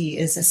resiliency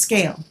is a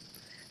scale.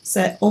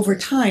 So that over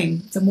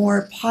time, the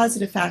more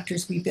positive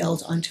factors we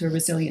build onto a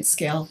resilient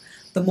scale,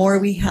 the more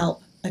we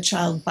help a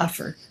child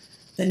buffer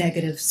the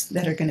negatives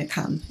that are going to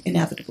come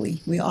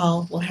inevitably. We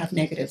all will have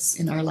negatives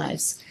in our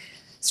lives,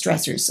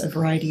 stressors, a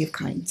variety of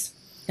kinds.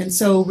 And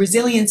so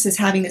resilience is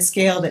having a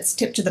scale that's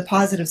tipped to the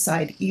positive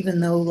side, even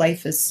though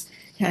life is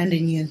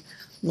handing you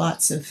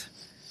lots of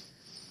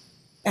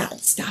bad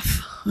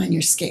stuff on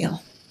your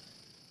scale.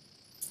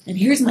 And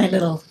here's my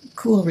little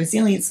cool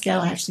resilience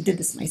scale. I actually did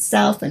this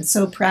myself. I'm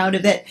so proud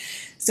of it.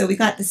 So we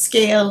got the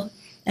scale,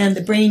 and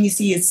the brain, you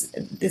see, is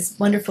this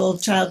wonderful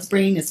child's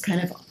brain is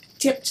kind of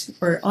tipped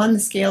or on the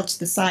scale to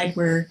the side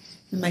where,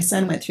 and my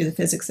son went through the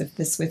physics of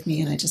this with me,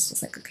 and I just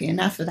was like, okay,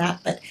 enough of that.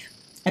 But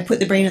I put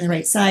the brain on the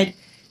right side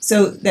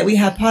so that we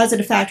have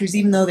positive factors,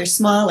 even though they're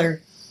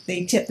smaller,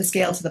 they tip the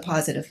scale to the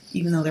positive,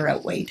 even though they're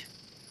outweighed.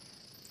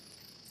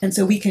 And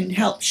so we can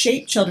help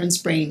shape children's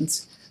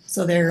brains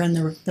so they're on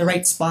the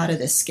right spot of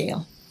this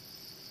scale,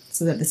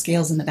 so that the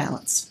scale's in the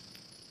balance.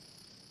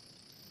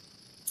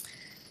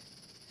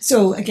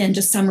 So again,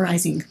 just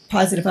summarizing,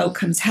 positive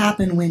outcomes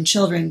happen when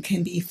children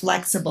can be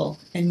flexible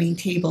and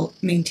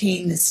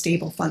maintain this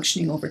stable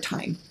functioning over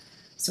time.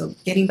 So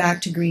getting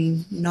back to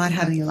green, not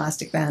having the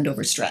elastic band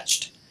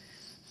overstretched.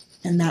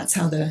 And that's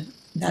how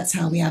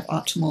we have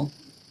optimal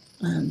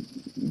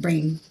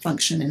brain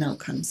function and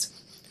outcomes.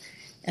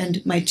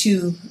 And my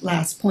two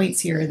last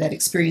points here are that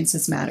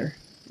experiences matter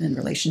and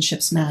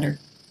relationships matter.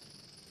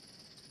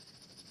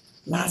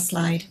 Last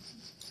slide,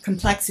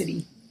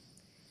 complexity.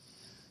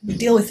 We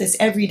deal with this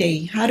every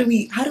day. How do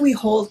we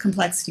hold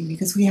complexity?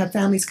 Because we have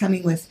families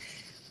coming with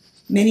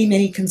many,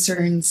 many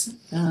concerns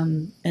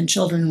and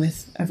children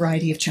with a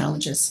variety of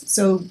challenges.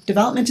 So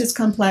development is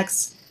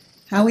complex.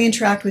 How we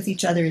interact with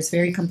each other is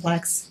very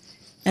complex.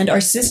 And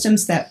our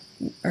systems that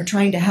are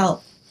trying to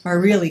help are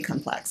really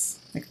complex,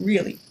 like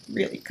really,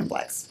 really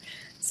complex.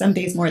 Some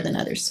days more than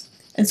others.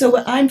 And so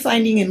what I'm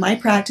finding in my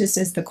practice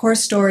is the core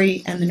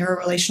story and the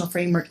neurorelational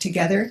framework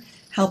together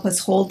help us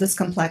hold this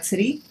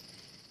complexity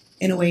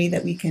in a way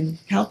that we can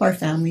help our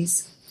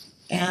families.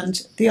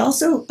 And they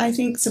also, I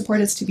think,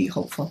 support us to be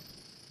hopeful.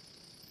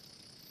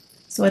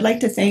 So I'd like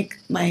to thank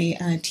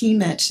my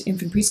team at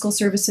Infant Preschool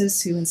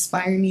Services who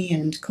inspire me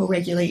and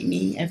co-regulate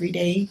me every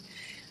day.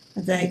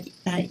 The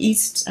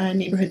East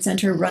Neighborhood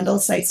Center Rundle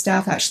site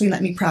staff actually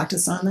let me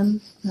practice on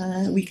them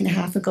a week and a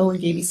half ago and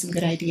gave me some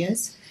good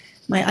ideas.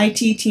 My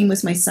IT team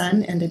was my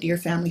son and a dear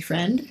family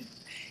friend.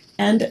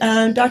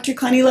 And Dr.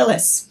 Connie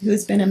Lillis, who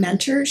has been a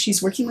mentor.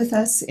 She's working with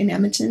us in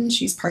Edmonton.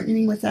 She's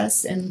partnering with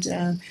us,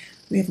 and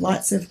we have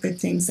lots of good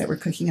things that we're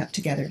cooking up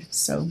together.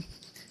 So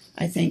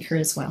I thank her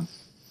as well.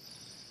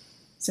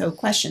 So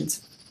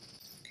questions.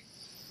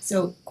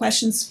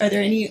 Are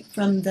there any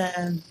from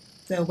the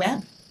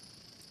web?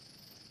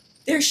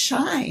 They're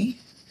shy.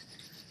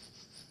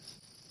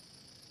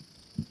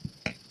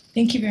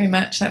 Thank you very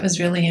much. That was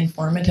really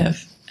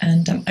informative.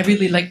 And I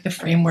really liked the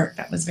framework.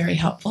 That was very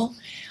helpful.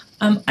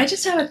 I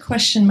just have a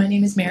question. My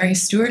name is Mary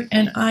Stewart,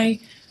 and I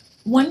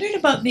wondered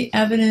about the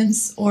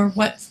evidence or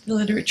what's the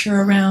literature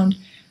around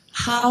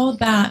how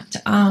that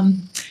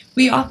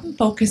we often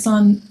focus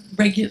on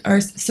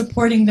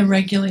supporting the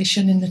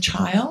regulation in the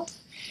child.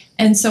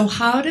 And so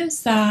how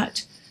does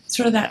that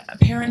sort of that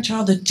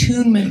parent-child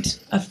attunement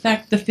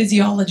affect the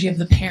physiology of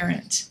the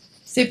parent?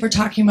 Say if we're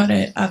talking about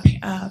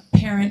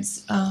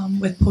parents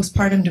with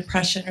postpartum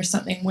depression or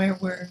something where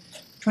we're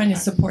trying to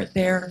support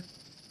their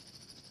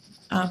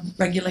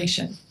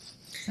regulation.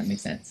 Does that make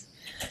sense?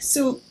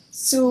 So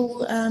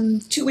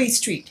two-way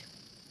street.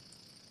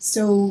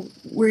 So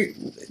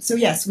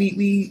yes,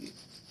 we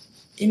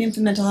in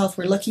infant mental health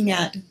we're looking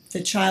at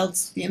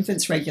the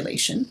infant's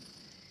regulation,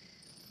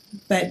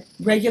 but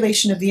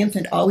regulation of the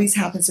infant always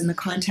happens in the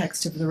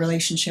context of the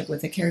relationship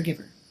with the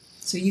caregiver.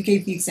 So you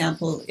gave the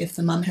example, if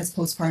the mom has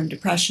postpartum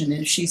depression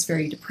and if she's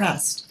very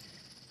depressed,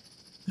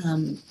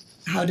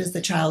 how does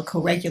the child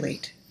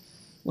co-regulate?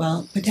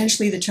 Well,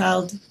 potentially the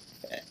child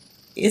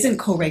isn't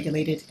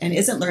co-regulated and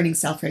isn't learning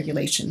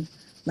self-regulation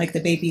like the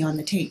baby on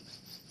the tape.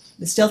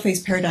 The still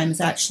face paradigm is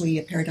actually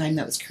a paradigm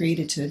that was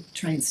created to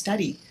try and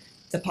study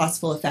the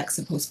possible effects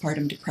of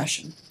postpartum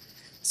depression.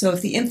 So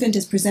if the infant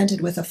is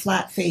presented with a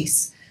flat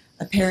face,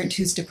 a parent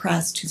who's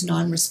depressed, who's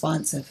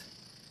non-responsive,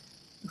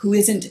 who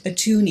isn't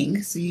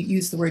attuning, so you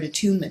use the word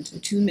attunement.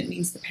 Attunement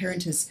means the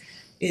parent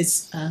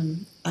is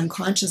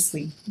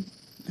unconsciously,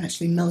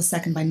 actually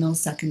millisecond by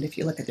millisecond, if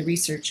you look at the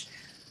research,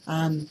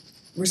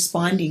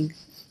 responding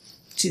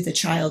to the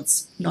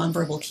child's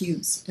nonverbal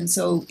cues. And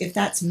so if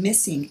that's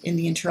missing in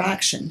the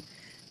interaction,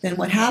 then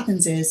what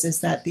happens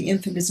is that the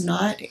infant is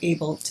not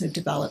able to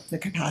develop the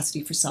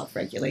capacity for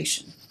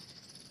self-regulation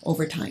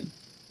over time.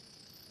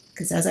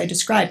 Because as I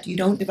described, you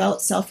don't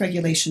develop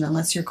self-regulation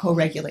unless you're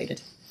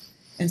co-regulated.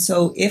 And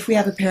so if we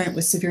have a parent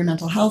with severe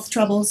mental health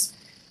troubles,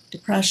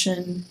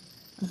 depression,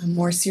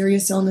 more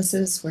serious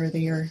illnesses where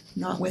they are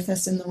not with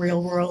us in the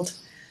real world,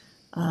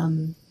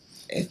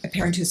 a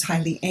parent who's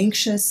highly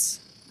anxious,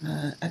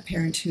 a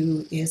parent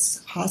who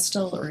is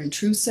hostile or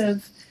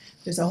intrusive,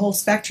 there's a whole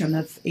spectrum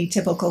of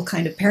atypical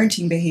kind of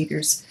parenting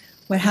behaviors.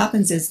 What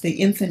happens is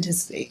the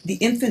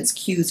infant's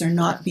cues are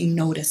not being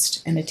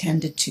noticed and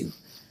attended to.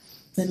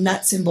 The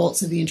nuts and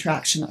bolts of the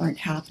interaction aren't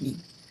happening.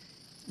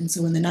 And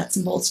so when the nuts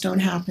and bolts don't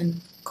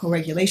happen,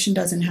 co-regulation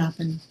doesn't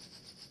happen,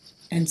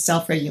 and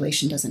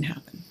self-regulation doesn't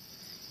happen.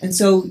 And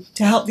so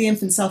to help the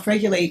infant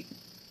self-regulate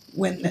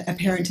when a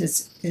parent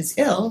is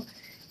ill,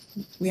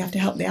 we have to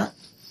help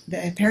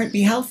the parent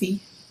be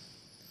healthy.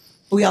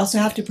 But we also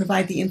have to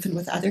provide the infant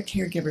with other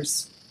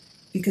caregivers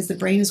because the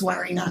brain is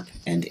wiring up,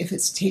 and if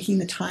it's taking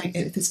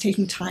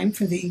time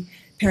for the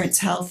parent's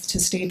health to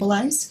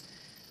stabilize,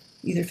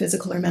 either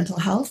physical or mental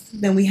health,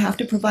 then we have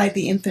to provide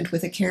the infant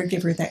with a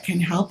caregiver that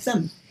can help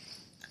them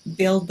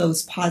build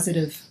those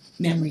positive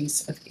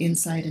memories of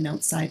inside and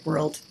outside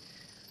world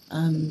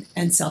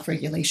and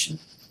self-regulation.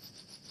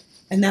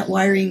 And that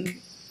wiring,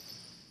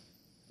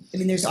 I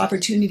mean, there's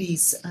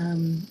opportunities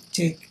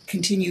to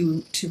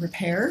continue to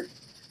repair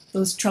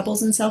those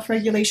troubles in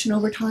self-regulation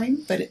over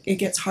time, but it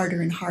gets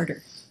harder and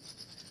harder.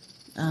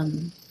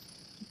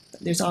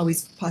 There's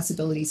always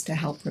possibilities to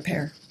help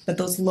repair. But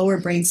those lower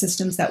brain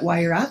systems that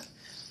wire up,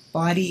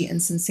 body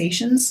and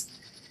sensations,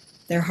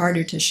 they're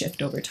harder to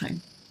shift over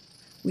time.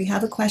 We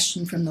have a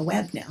question from the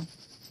web now.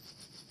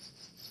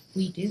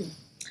 We do.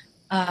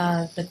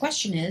 The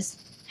question is,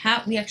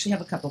 we actually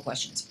have a couple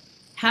questions.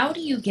 How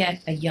do you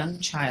get a young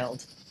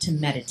child to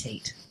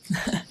meditate?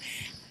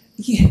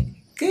 Yeah,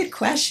 good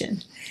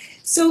question.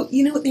 So,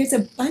 there's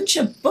a bunch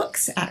of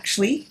books,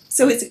 actually.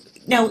 So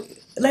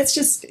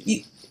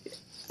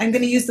I'm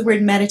going to use the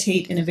word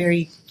meditate in a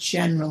very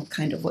general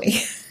kind of way.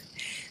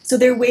 So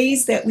there are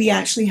ways that we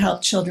actually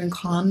help children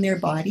calm their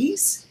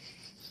bodies.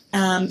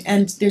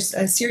 And there's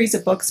a series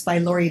of books by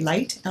Lori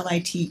Light,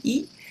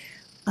 L-I-T-E,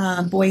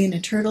 Boy and a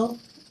Turtle,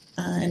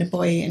 and a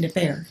Boy and a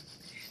Bear.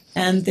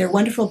 And they're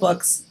wonderful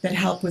books that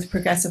help with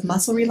progressive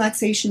muscle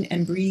relaxation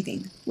and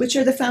breathing, which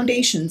are the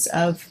foundations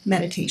of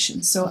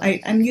meditation. So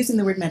I'm using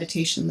the word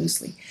meditation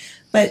loosely.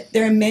 But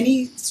there are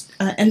many,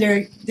 and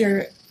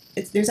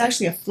there's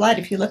actually a flood.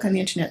 If you look on the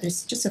internet,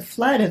 there's just a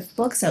flood of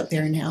books out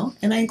there now.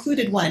 And I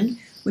included one,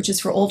 which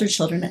is for older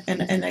children,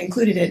 and I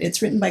included it.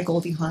 It's written by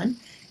Goldie Hawn,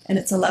 and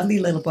it's a lovely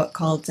little book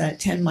called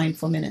 10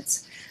 Mindful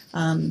Minutes.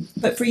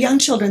 But for young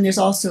children, there's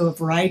also a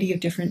variety of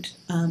different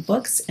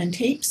books and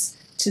tapes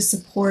to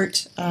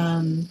support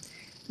them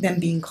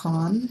being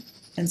calm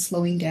and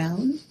slowing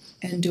down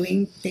and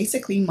doing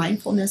basically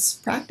mindfulness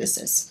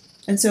practices.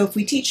 And so if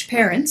we teach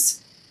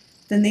parents,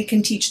 then they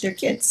can teach their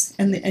kids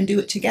and do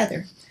it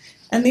together.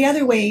 And the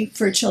other way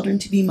for children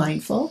to be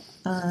mindful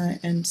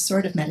and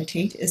sort of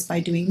meditate is by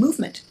doing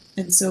movement.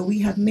 And so we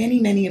have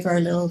many of our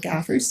little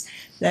gaffers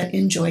that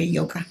enjoy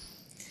yoga.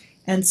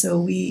 And so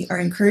we are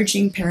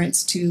encouraging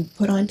parents to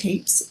put on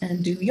tapes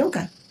and do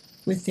yoga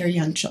with their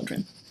young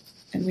children.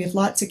 And we have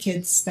lots of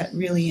kids that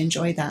really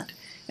enjoy that.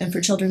 And for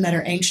children that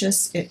are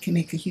anxious, it can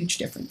make a huge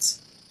difference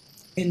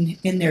in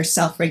their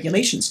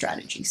self-regulation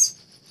strategies.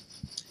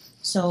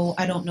 So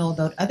I don't know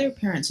about other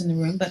parents in the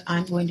room, but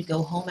I'm going to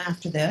go home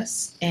after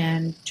this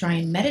and try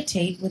and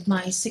meditate with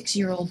my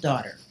 6-year-old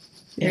daughter.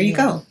 There you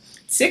go.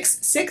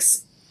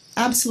 Six,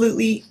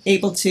 absolutely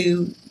able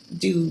to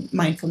do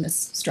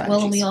mindfulness strategies.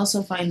 Well, and we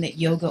also find that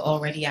yoga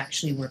already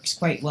actually works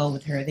quite well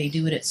with her. They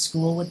do it at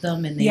school with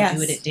them, and they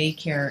do it at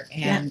daycare,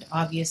 and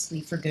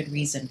obviously for good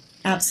reason.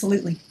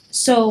 Absolutely.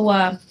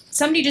 So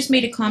somebody just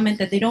made a comment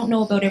that they don't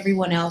know about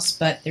everyone else,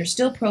 but they're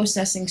still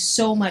processing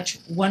so much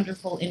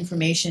wonderful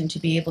information to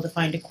be able to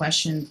find a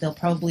question. They'll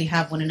probably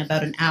have one in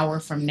about an hour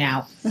from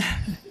now.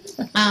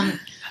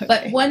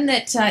 But one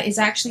that is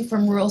actually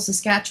from rural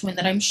Saskatchewan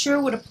that I'm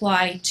sure would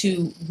apply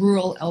to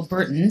rural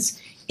Albertans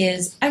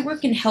is, I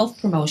work in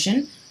health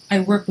promotion.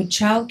 I work with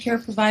child care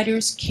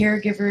providers,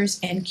 caregivers,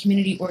 and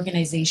community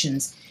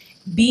organizations.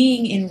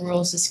 Being in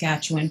rural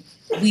Saskatchewan,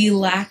 we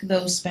lack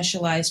those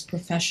specialized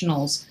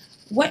professionals.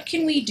 What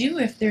can we do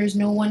if there's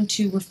no one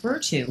to refer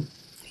to?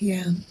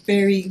 Yeah,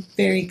 very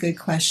good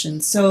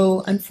question.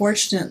 So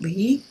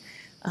unfortunately,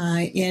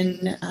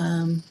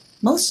 in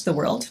most of the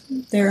world,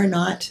 there are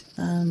not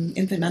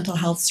infant mental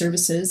health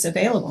services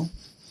available.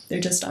 There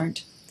just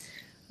aren't.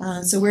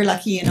 So we're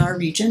lucky in our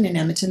region, in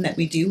Edmonton, that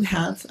we do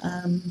have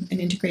an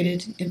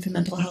integrated infant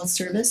mental health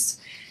service.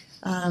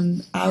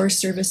 Our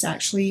service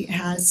actually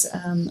has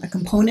a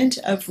component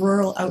of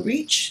rural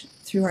outreach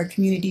through our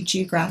community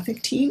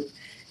geographic team.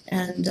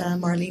 And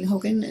Marlene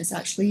Hogan is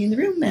actually in the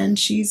room, and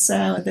she's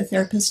the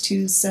therapist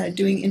who's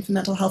doing infant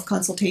mental health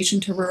consultation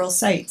to rural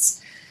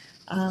sites.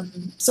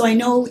 So I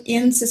know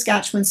in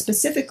Saskatchewan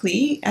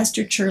specifically,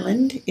 Esther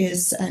Churland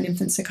is an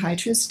infant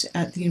psychiatrist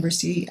at the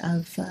University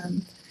of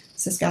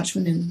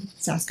Saskatchewan in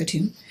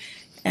Saskatoon.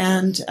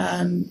 And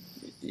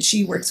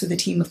she works with a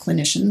team of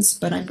clinicians,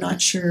 but I'm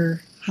not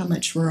sure how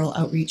much rural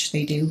outreach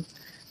they do.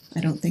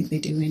 I don't think they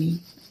do any.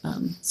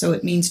 So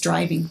it means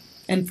driving.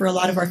 And for a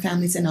lot of our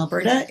families in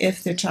Alberta,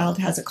 if their child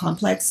has a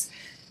complex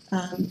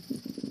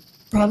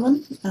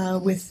problem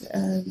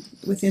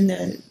within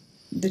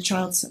the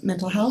child's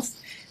mental health,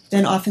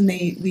 then often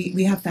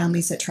we have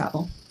families that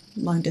travel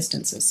long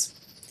distances.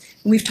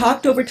 And we've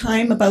talked over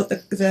time about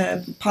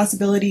the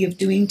possibility of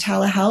doing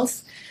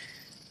telehealth,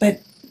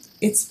 but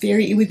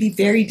it would be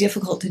very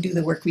difficult to do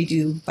the work we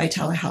do by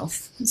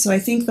telehealth. So I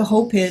think the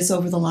hope is,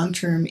 over the long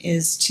term,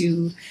 is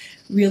to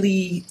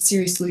really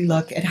seriously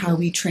look at how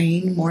we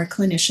train more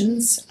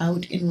clinicians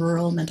out in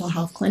rural mental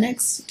health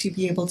clinics to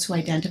be able to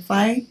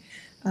identify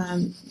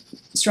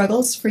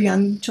struggles for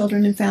young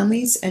children and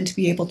families, and to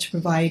be able to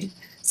provide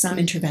some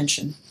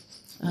intervention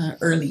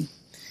early.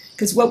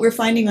 Because what we're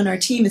finding on our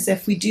team is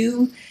if we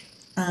do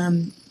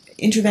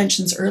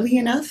interventions early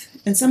enough,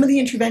 and some of the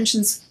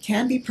interventions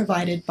can be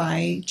provided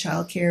by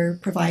childcare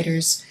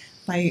providers,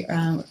 by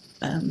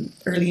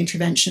early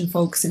intervention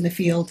folks in the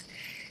field.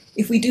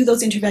 If we do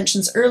those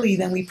interventions early,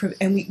 then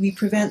we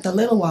prevent the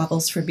little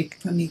wobbles from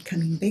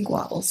becoming big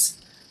wobbles.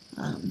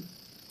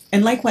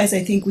 And likewise,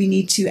 I think we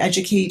need to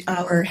educate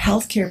our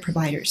healthcare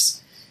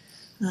providers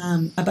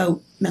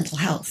about mental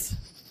health.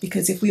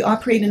 Because if we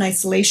operate in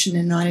isolation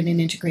and not in an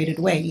integrated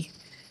way,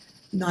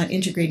 not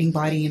integrating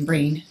body and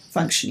brain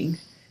functioning,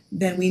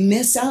 then we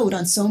miss out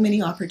on so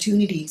many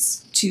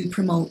opportunities to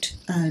promote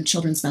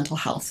children's mental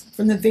health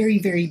from the very,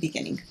 very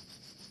beginning.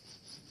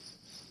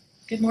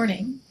 Good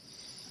morning.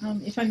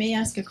 If I may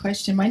ask a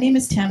question, my name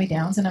is Tammy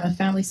Downs, and I'm a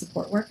family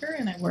support worker,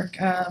 and I work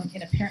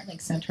in a Parent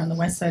Link Center on the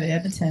west side of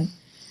Edmonton.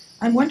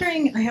 I'm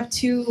wondering, I have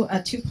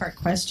a two-part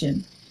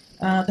question.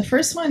 The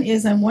first one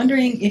is, I'm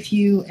wondering if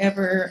you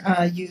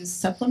ever use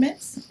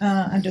supplements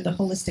under the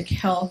holistic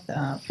health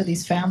for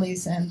these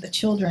families and the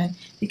children,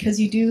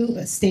 because you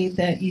do state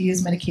that you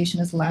use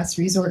medication as a last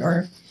resort,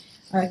 or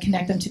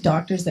connect them to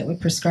doctors that would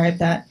prescribe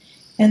that.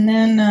 And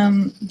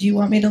then, do you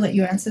want me to let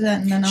you answer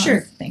that? And then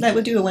Sure, that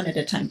would do it one at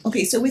a time.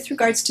 Okay, so with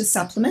regards to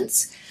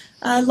supplements,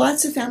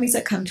 lots of families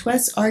that come to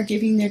us are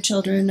giving their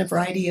children a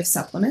variety of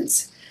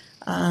supplements.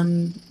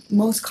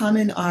 Most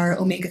common are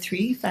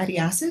omega-3 fatty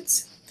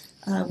acids,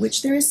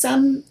 which there is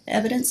some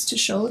evidence to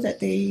show that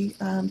they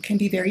can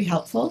be very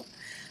helpful.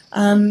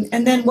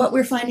 And then what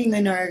we're finding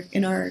in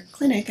our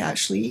clinic,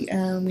 actually,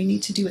 we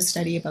need to do a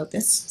study about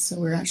this. So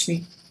we're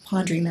actually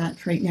pondering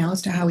that right now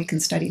as to how we can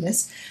study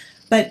this.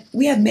 But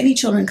we have many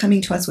children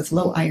coming to us with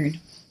low iron.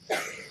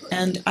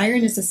 And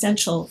iron is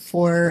essential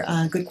for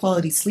good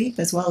quality sleep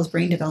as well as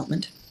brain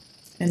development.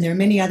 And there are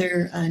many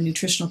other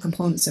nutritional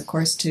components, of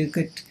course, to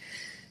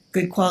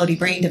good quality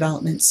brain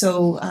development.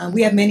 So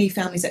we have many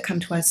families that come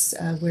to us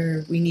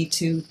where we need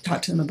to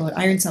talk to them about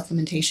iron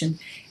supplementation.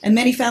 And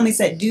many families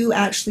that do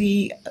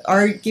actually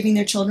are giving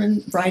their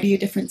children a variety of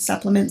different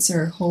supplements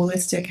or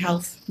holistic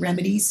health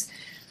remedies.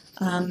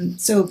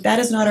 So that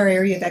is not our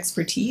area of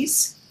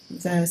expertise,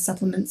 the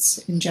supplements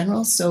in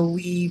general. So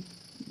we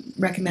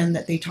recommend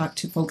that they talk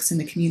to folks in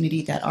the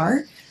community that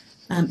are.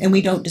 And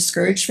we don't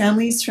discourage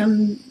families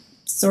from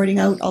sorting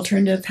out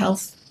alternative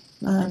health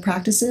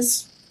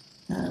practices.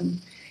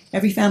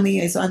 Every family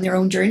is on their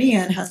own journey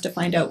and has to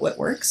find out what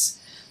works.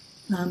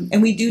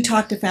 And we do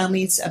talk to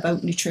families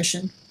about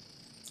nutrition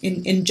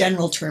in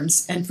general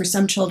terms. And for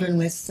some children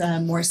with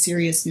more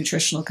serious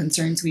nutritional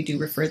concerns, we do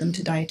refer them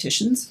to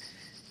dietitians.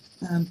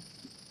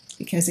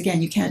 Because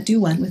again, you can't do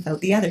one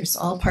without the others.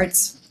 All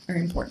parts are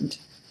important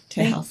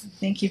to health.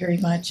 Thank you very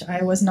much.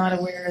 I was not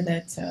aware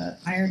that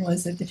iron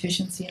was a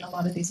deficiency in a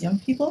lot of these young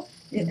people.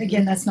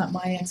 Again, that's not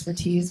my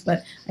expertise,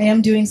 but I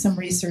am doing some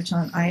research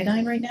on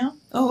iodine right now.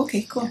 Oh,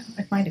 okay, cool. Yeah,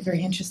 I find it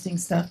very interesting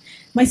stuff.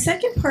 My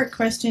second part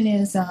question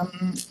is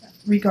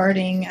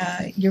regarding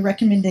your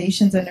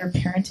recommendations under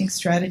parenting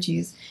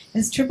strategies.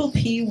 Is Triple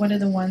P one of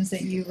the ones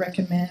that you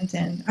recommend?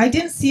 And I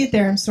didn't see it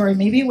there. I'm sorry.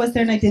 Maybe it was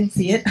there and I didn't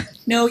see it.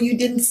 No, you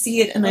didn't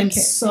see it, and okay. I'm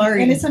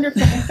sorry. And it's under.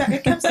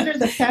 It comes under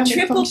the family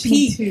Triple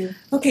P too.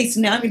 Okay,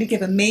 so now I'm going to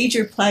give a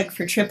major plug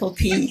for Triple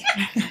P.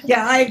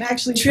 Yeah, I'm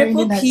actually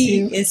Triple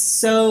P too. Is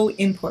so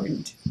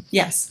important.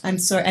 Yes, I'm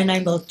sorry, and I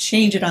will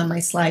change it on my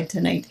slide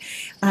tonight.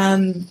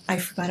 I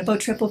forgot about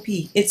Triple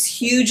P. It's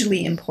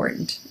hugely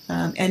important,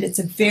 and it's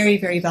a very,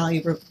 very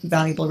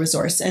valuable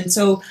resource. And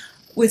so,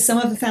 with some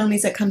of the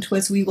families that come to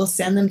us, we will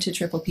send them to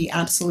Triple P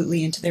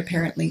absolutely into their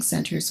Parent Link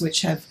centers,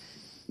 which have,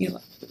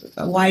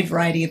 a wide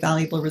variety of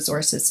valuable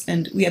resources.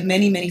 And we have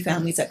many, many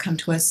families that come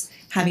to us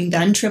having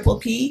done triple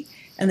P,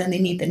 and then they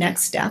need the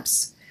next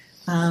steps.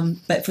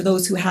 But for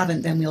those who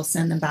haven't, then we'll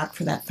send them back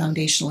for that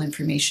foundational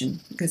information,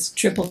 because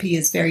triple P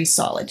is very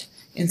solid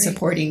in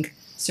supporting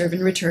serve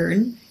and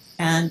return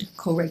and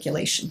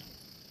co-regulation.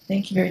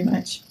 Thank you very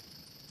much.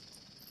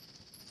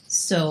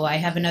 So I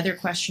have another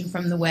question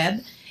from the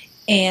web,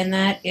 and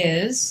that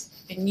is,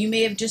 and you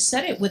may have just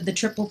said it with the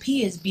triple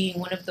P as being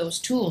one of those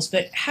tools,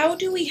 but how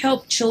do we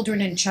help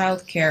children in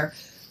childcare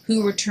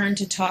who return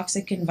to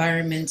toxic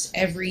environments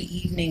every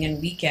evening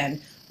and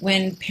weekend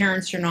when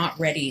parents are not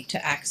ready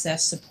to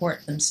access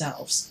support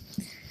themselves?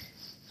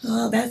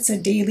 Well, that's a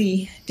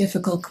daily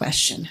difficult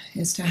question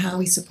as to how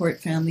we support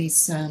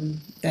families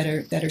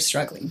that are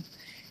struggling.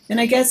 And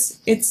I guess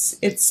it's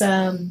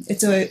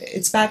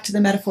back to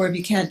the metaphor of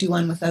you can't do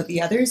one without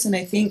the others. And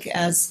I think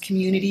as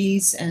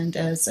communities and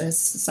as a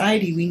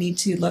society, we need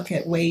to look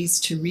at ways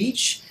to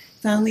reach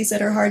families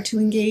that are hard to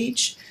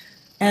engage.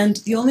 And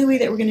the only way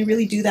that we're going to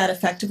really do that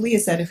effectively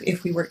is that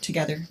if we work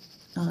together.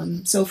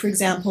 So, for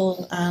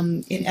example,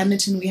 in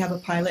Edmonton, we have a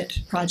pilot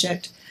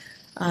project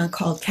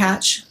called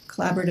CATCH,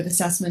 Collaborative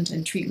Assessment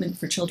and Treatment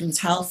for Children's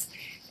Health.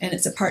 And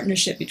it's a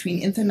partnership between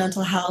infant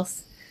mental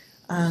health,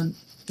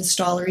 the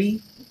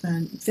Stollery,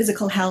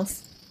 physical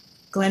health,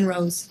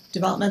 Glenrose,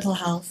 developmental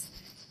health,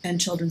 and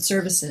children's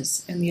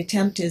services. And the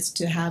attempt is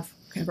to have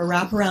kind of a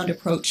wraparound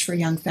approach for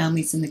young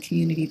families in the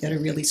community that are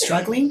really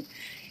struggling.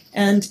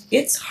 And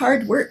it's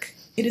hard work.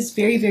 It is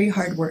very, very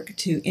hard work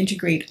to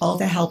integrate all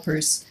the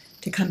helpers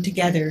to come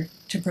together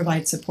to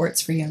provide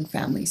supports for young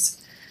families.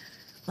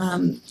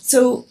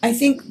 So I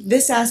think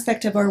this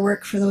aspect of our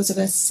work, for those of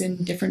us in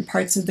different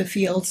parts of the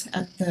field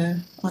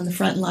on the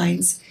front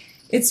lines,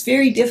 it's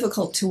very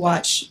difficult to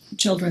watch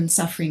children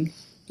suffering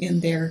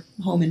in their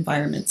home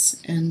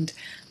environments. And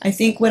I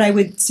think what I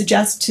would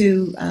suggest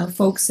to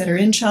folks that are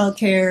in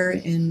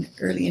childcare, in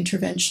early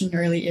intervention,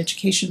 early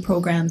education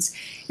programs,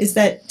 is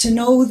that to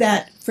know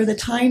that for the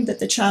time that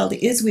the child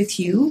is with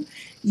you,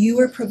 you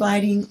are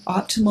providing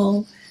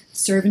optimal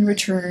serve and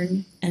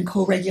return and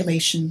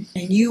co-regulation,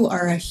 and you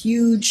are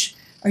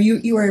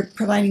you are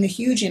providing a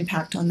huge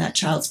impact on that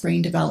child's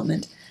brain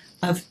development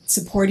of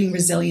supporting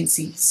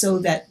resiliency, so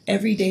that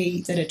every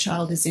day that a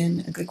child is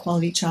in a good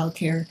quality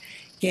childcare,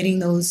 getting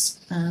those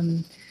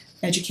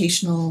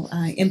educational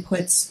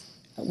inputs,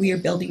 we are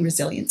building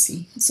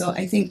resiliency. So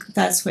I think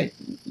that's what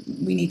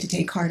we need to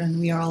take heart on.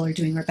 We all are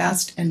doing our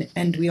best,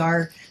 and we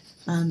are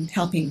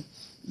helping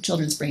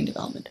children's brain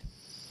development.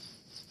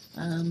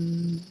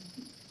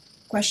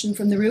 Question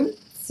from the room?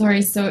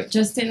 Sorry, so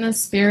just in the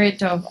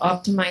spirit of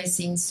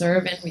optimizing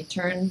serve and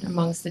return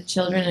amongst the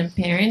children and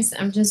parents,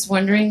 I'm just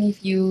wondering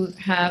if you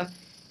have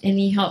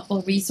any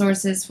helpful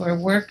resources for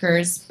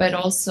workers, but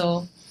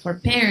also for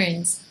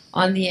parents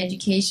on the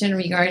education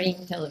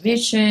regarding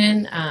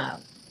television,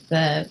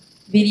 the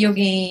video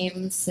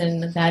games,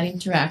 and that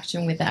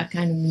interaction with that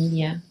kind of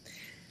media.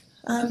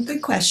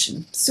 Good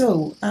question.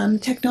 So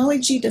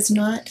technology does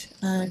not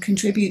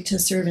contribute to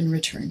serve and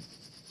return.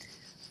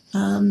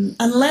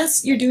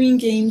 Unless you're doing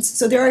games,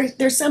 so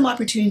there's some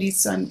opportunities.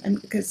 So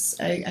because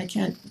I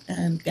can't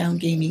down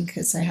gaming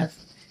because I have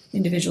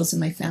individuals in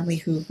my family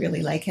who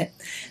really like it.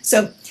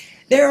 So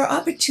there are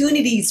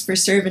opportunities for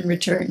serve and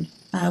return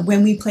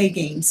when we play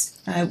games,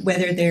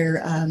 whether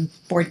they're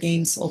board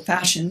games,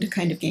 old-fashioned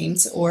kind of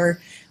games, or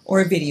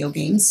video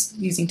games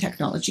using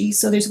technology.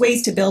 So there's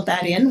ways to build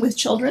that in with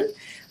children.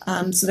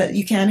 So that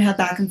you can have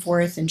back and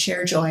forth and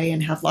share joy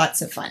and have lots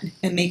of fun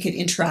and make it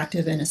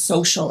interactive and a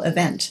social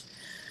event.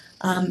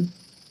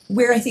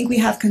 Where I think we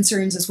have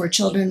concerns is where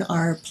children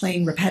are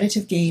playing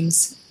repetitive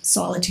games,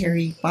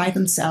 solitary, by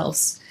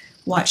themselves,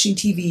 watching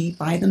TV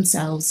by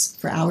themselves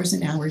for hours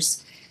and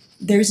hours.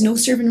 There's no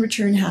serve and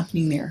return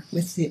happening there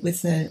with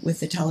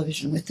the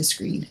television, with the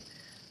screen.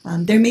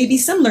 There may be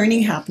some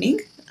learning happening,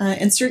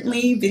 and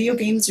certainly video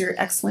games are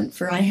excellent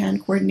for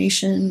eye-hand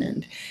coordination,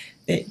 and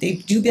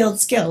they do build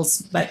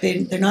skills, but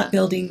they're not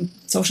building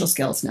social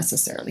skills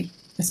necessarily,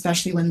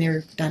 especially when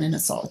they're done in a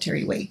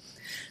solitary way.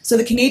 So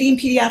the Canadian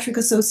Pediatric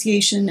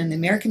Association and the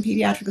American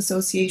Pediatric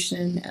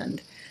Association and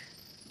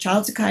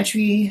child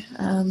psychiatry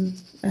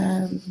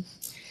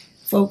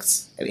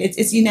folks,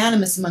 it's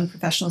unanimous among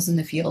professionals in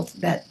the field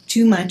that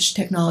too much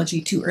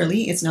technology too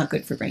early is not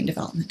good for brain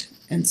development.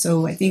 And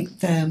so I think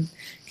the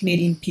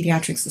Canadian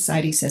Pediatric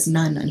Society says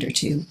none under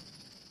 2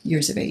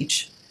 years of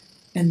age.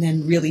 And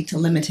then really to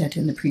limit it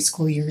in the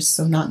preschool years,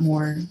 so not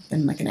more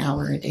than like an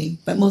hour a day.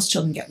 But most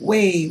children get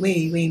way,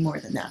 way, way more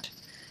than that.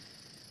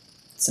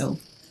 So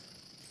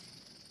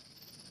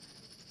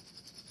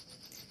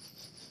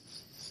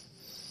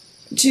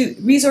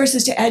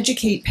resources to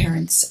educate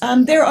parents.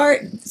 There are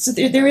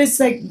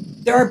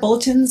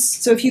bulletins.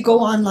 So if you go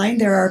online,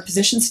 there are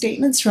position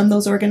statements from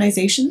those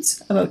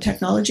organizations about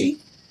technology.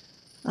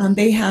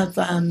 They have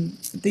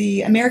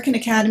the American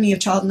Academy of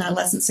Child and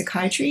Adolescent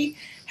Psychiatry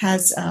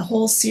has a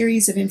whole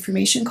series of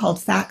information called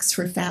Facts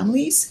for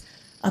Families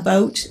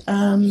about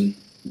parenting,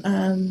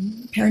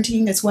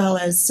 as well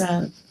as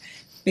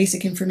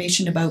basic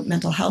information about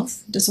mental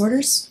health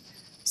disorders.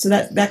 So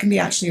that can be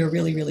actually a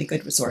really, really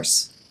good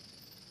resource.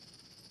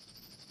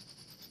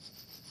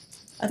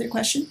 Other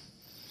question?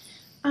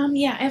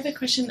 Yeah, I have a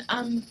question.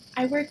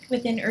 I work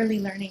within early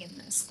learning in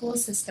the school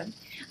system,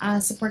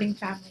 supporting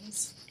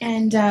families.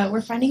 And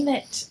we're finding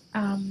that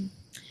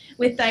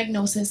with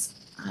diagnosis,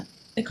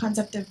 the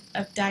concept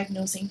of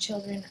diagnosing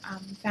children,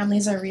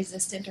 families are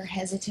resistant or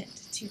hesitant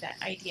to that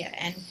idea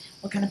and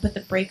will kind of put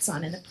the brakes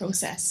on in the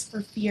process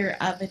for fear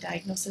of a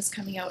diagnosis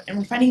coming out. And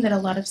we're finding that a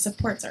lot of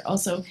supports are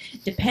also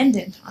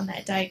dependent on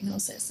that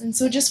diagnosis. And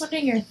so just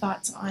wondering your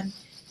thoughts on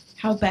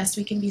how best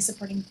we can be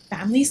supporting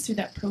families through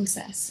that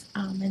process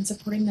and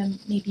supporting them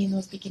maybe in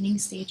those beginning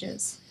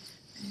stages.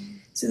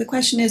 So the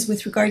question is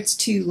with regards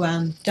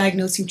to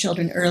diagnosing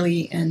children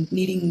early and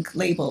needing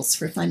labels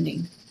for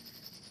funding.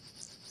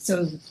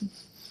 So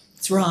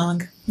it's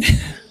wrong.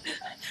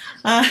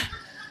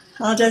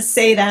 I'll just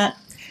say that.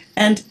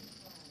 And,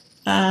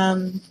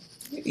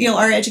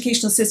 our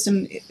educational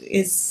system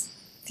is,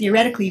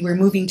 theoretically, we're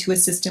moving to a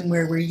system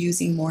where we're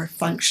using more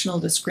functional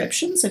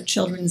descriptions of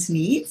children's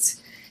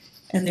needs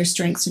and their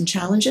strengths and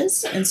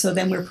challenges. And so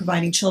then we're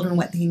providing children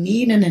what they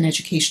need in an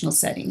educational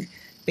setting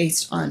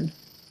based on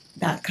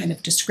that kind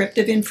of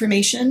descriptive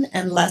information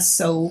and less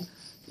so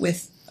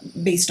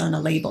based on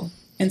a label.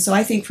 And so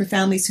I think for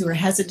families who are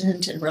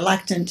hesitant and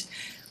reluctant,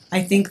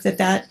 I think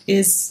that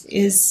is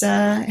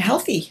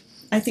healthy.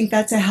 I think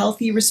that's a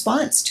healthy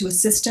response to a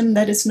system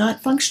that is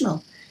not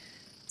functional.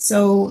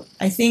 So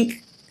I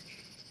think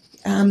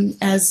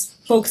as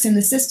folks in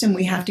the system,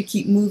 we have to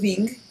keep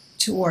moving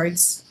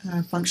towards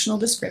functional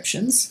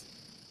descriptions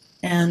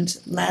and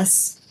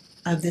less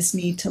of this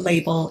need to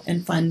label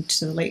and fund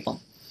to the label.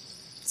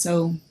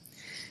 So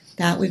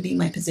that would be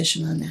my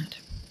position on that.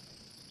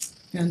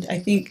 And I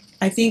think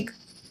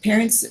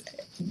parents,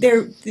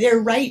 they're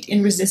right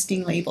in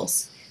resisting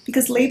labels,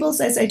 because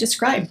labels, as I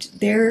described,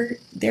 they're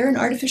an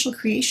artificial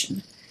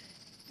creation,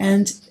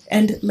 and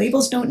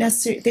labels don't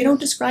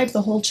describe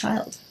the whole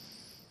child.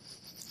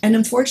 And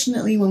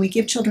unfortunately, when we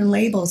give children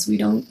labels, we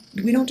don't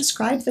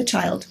describe the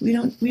child. We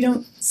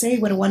don't say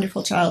what a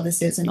wonderful child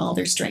this is and all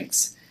their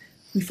strengths.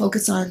 We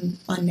focus on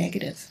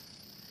negative.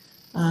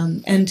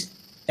 And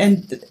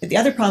the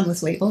other problem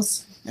with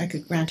labels, I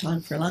could rant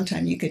on for a long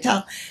time, you could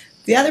tell.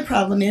 The other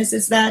problem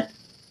is that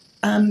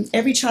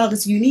every child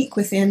is unique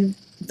within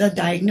the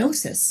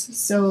diagnosis.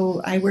 So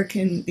I work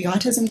in the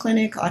autism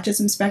clinic,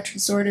 autism spectrum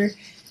disorder.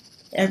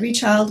 Every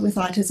child with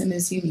autism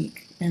is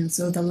unique. And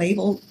so the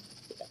label,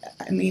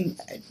 me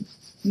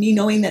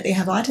knowing that they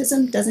have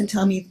autism doesn't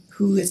tell me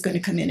who is going to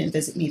come in and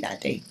visit me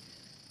that day.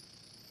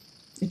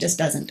 It just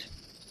doesn't.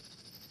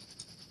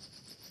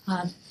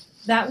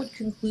 That would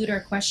conclude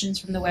our questions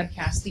from the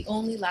webcast. The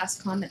only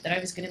last comment that I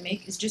was going to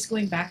make is just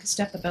going back a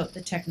step about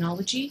the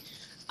technology.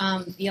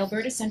 The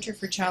Alberta Centre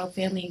for Child,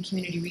 Family and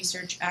Community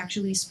Research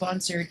actually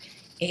sponsored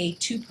a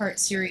two-part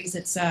series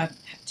that's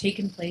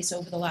taken place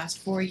over the last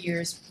 4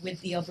 years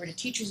with the Alberta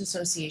Teachers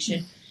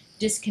Association,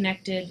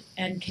 Disconnected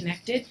and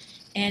Connected,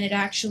 and it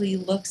actually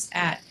looks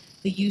at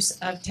the use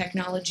of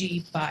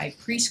technology by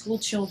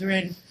preschool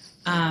children,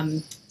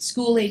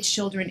 school-age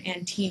children,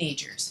 and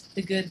teenagers,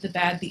 the good, the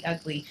bad, the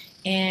ugly.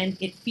 And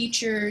it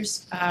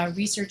features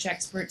research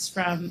experts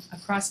from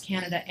across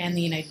Canada and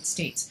the United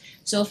States.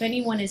 So if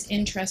anyone is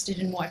interested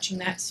in watching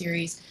that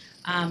series,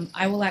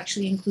 I will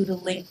actually include a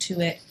link to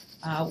it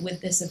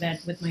with this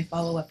event with my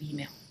follow-up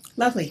email.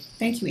 Lovely.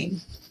 Thank you, Amy.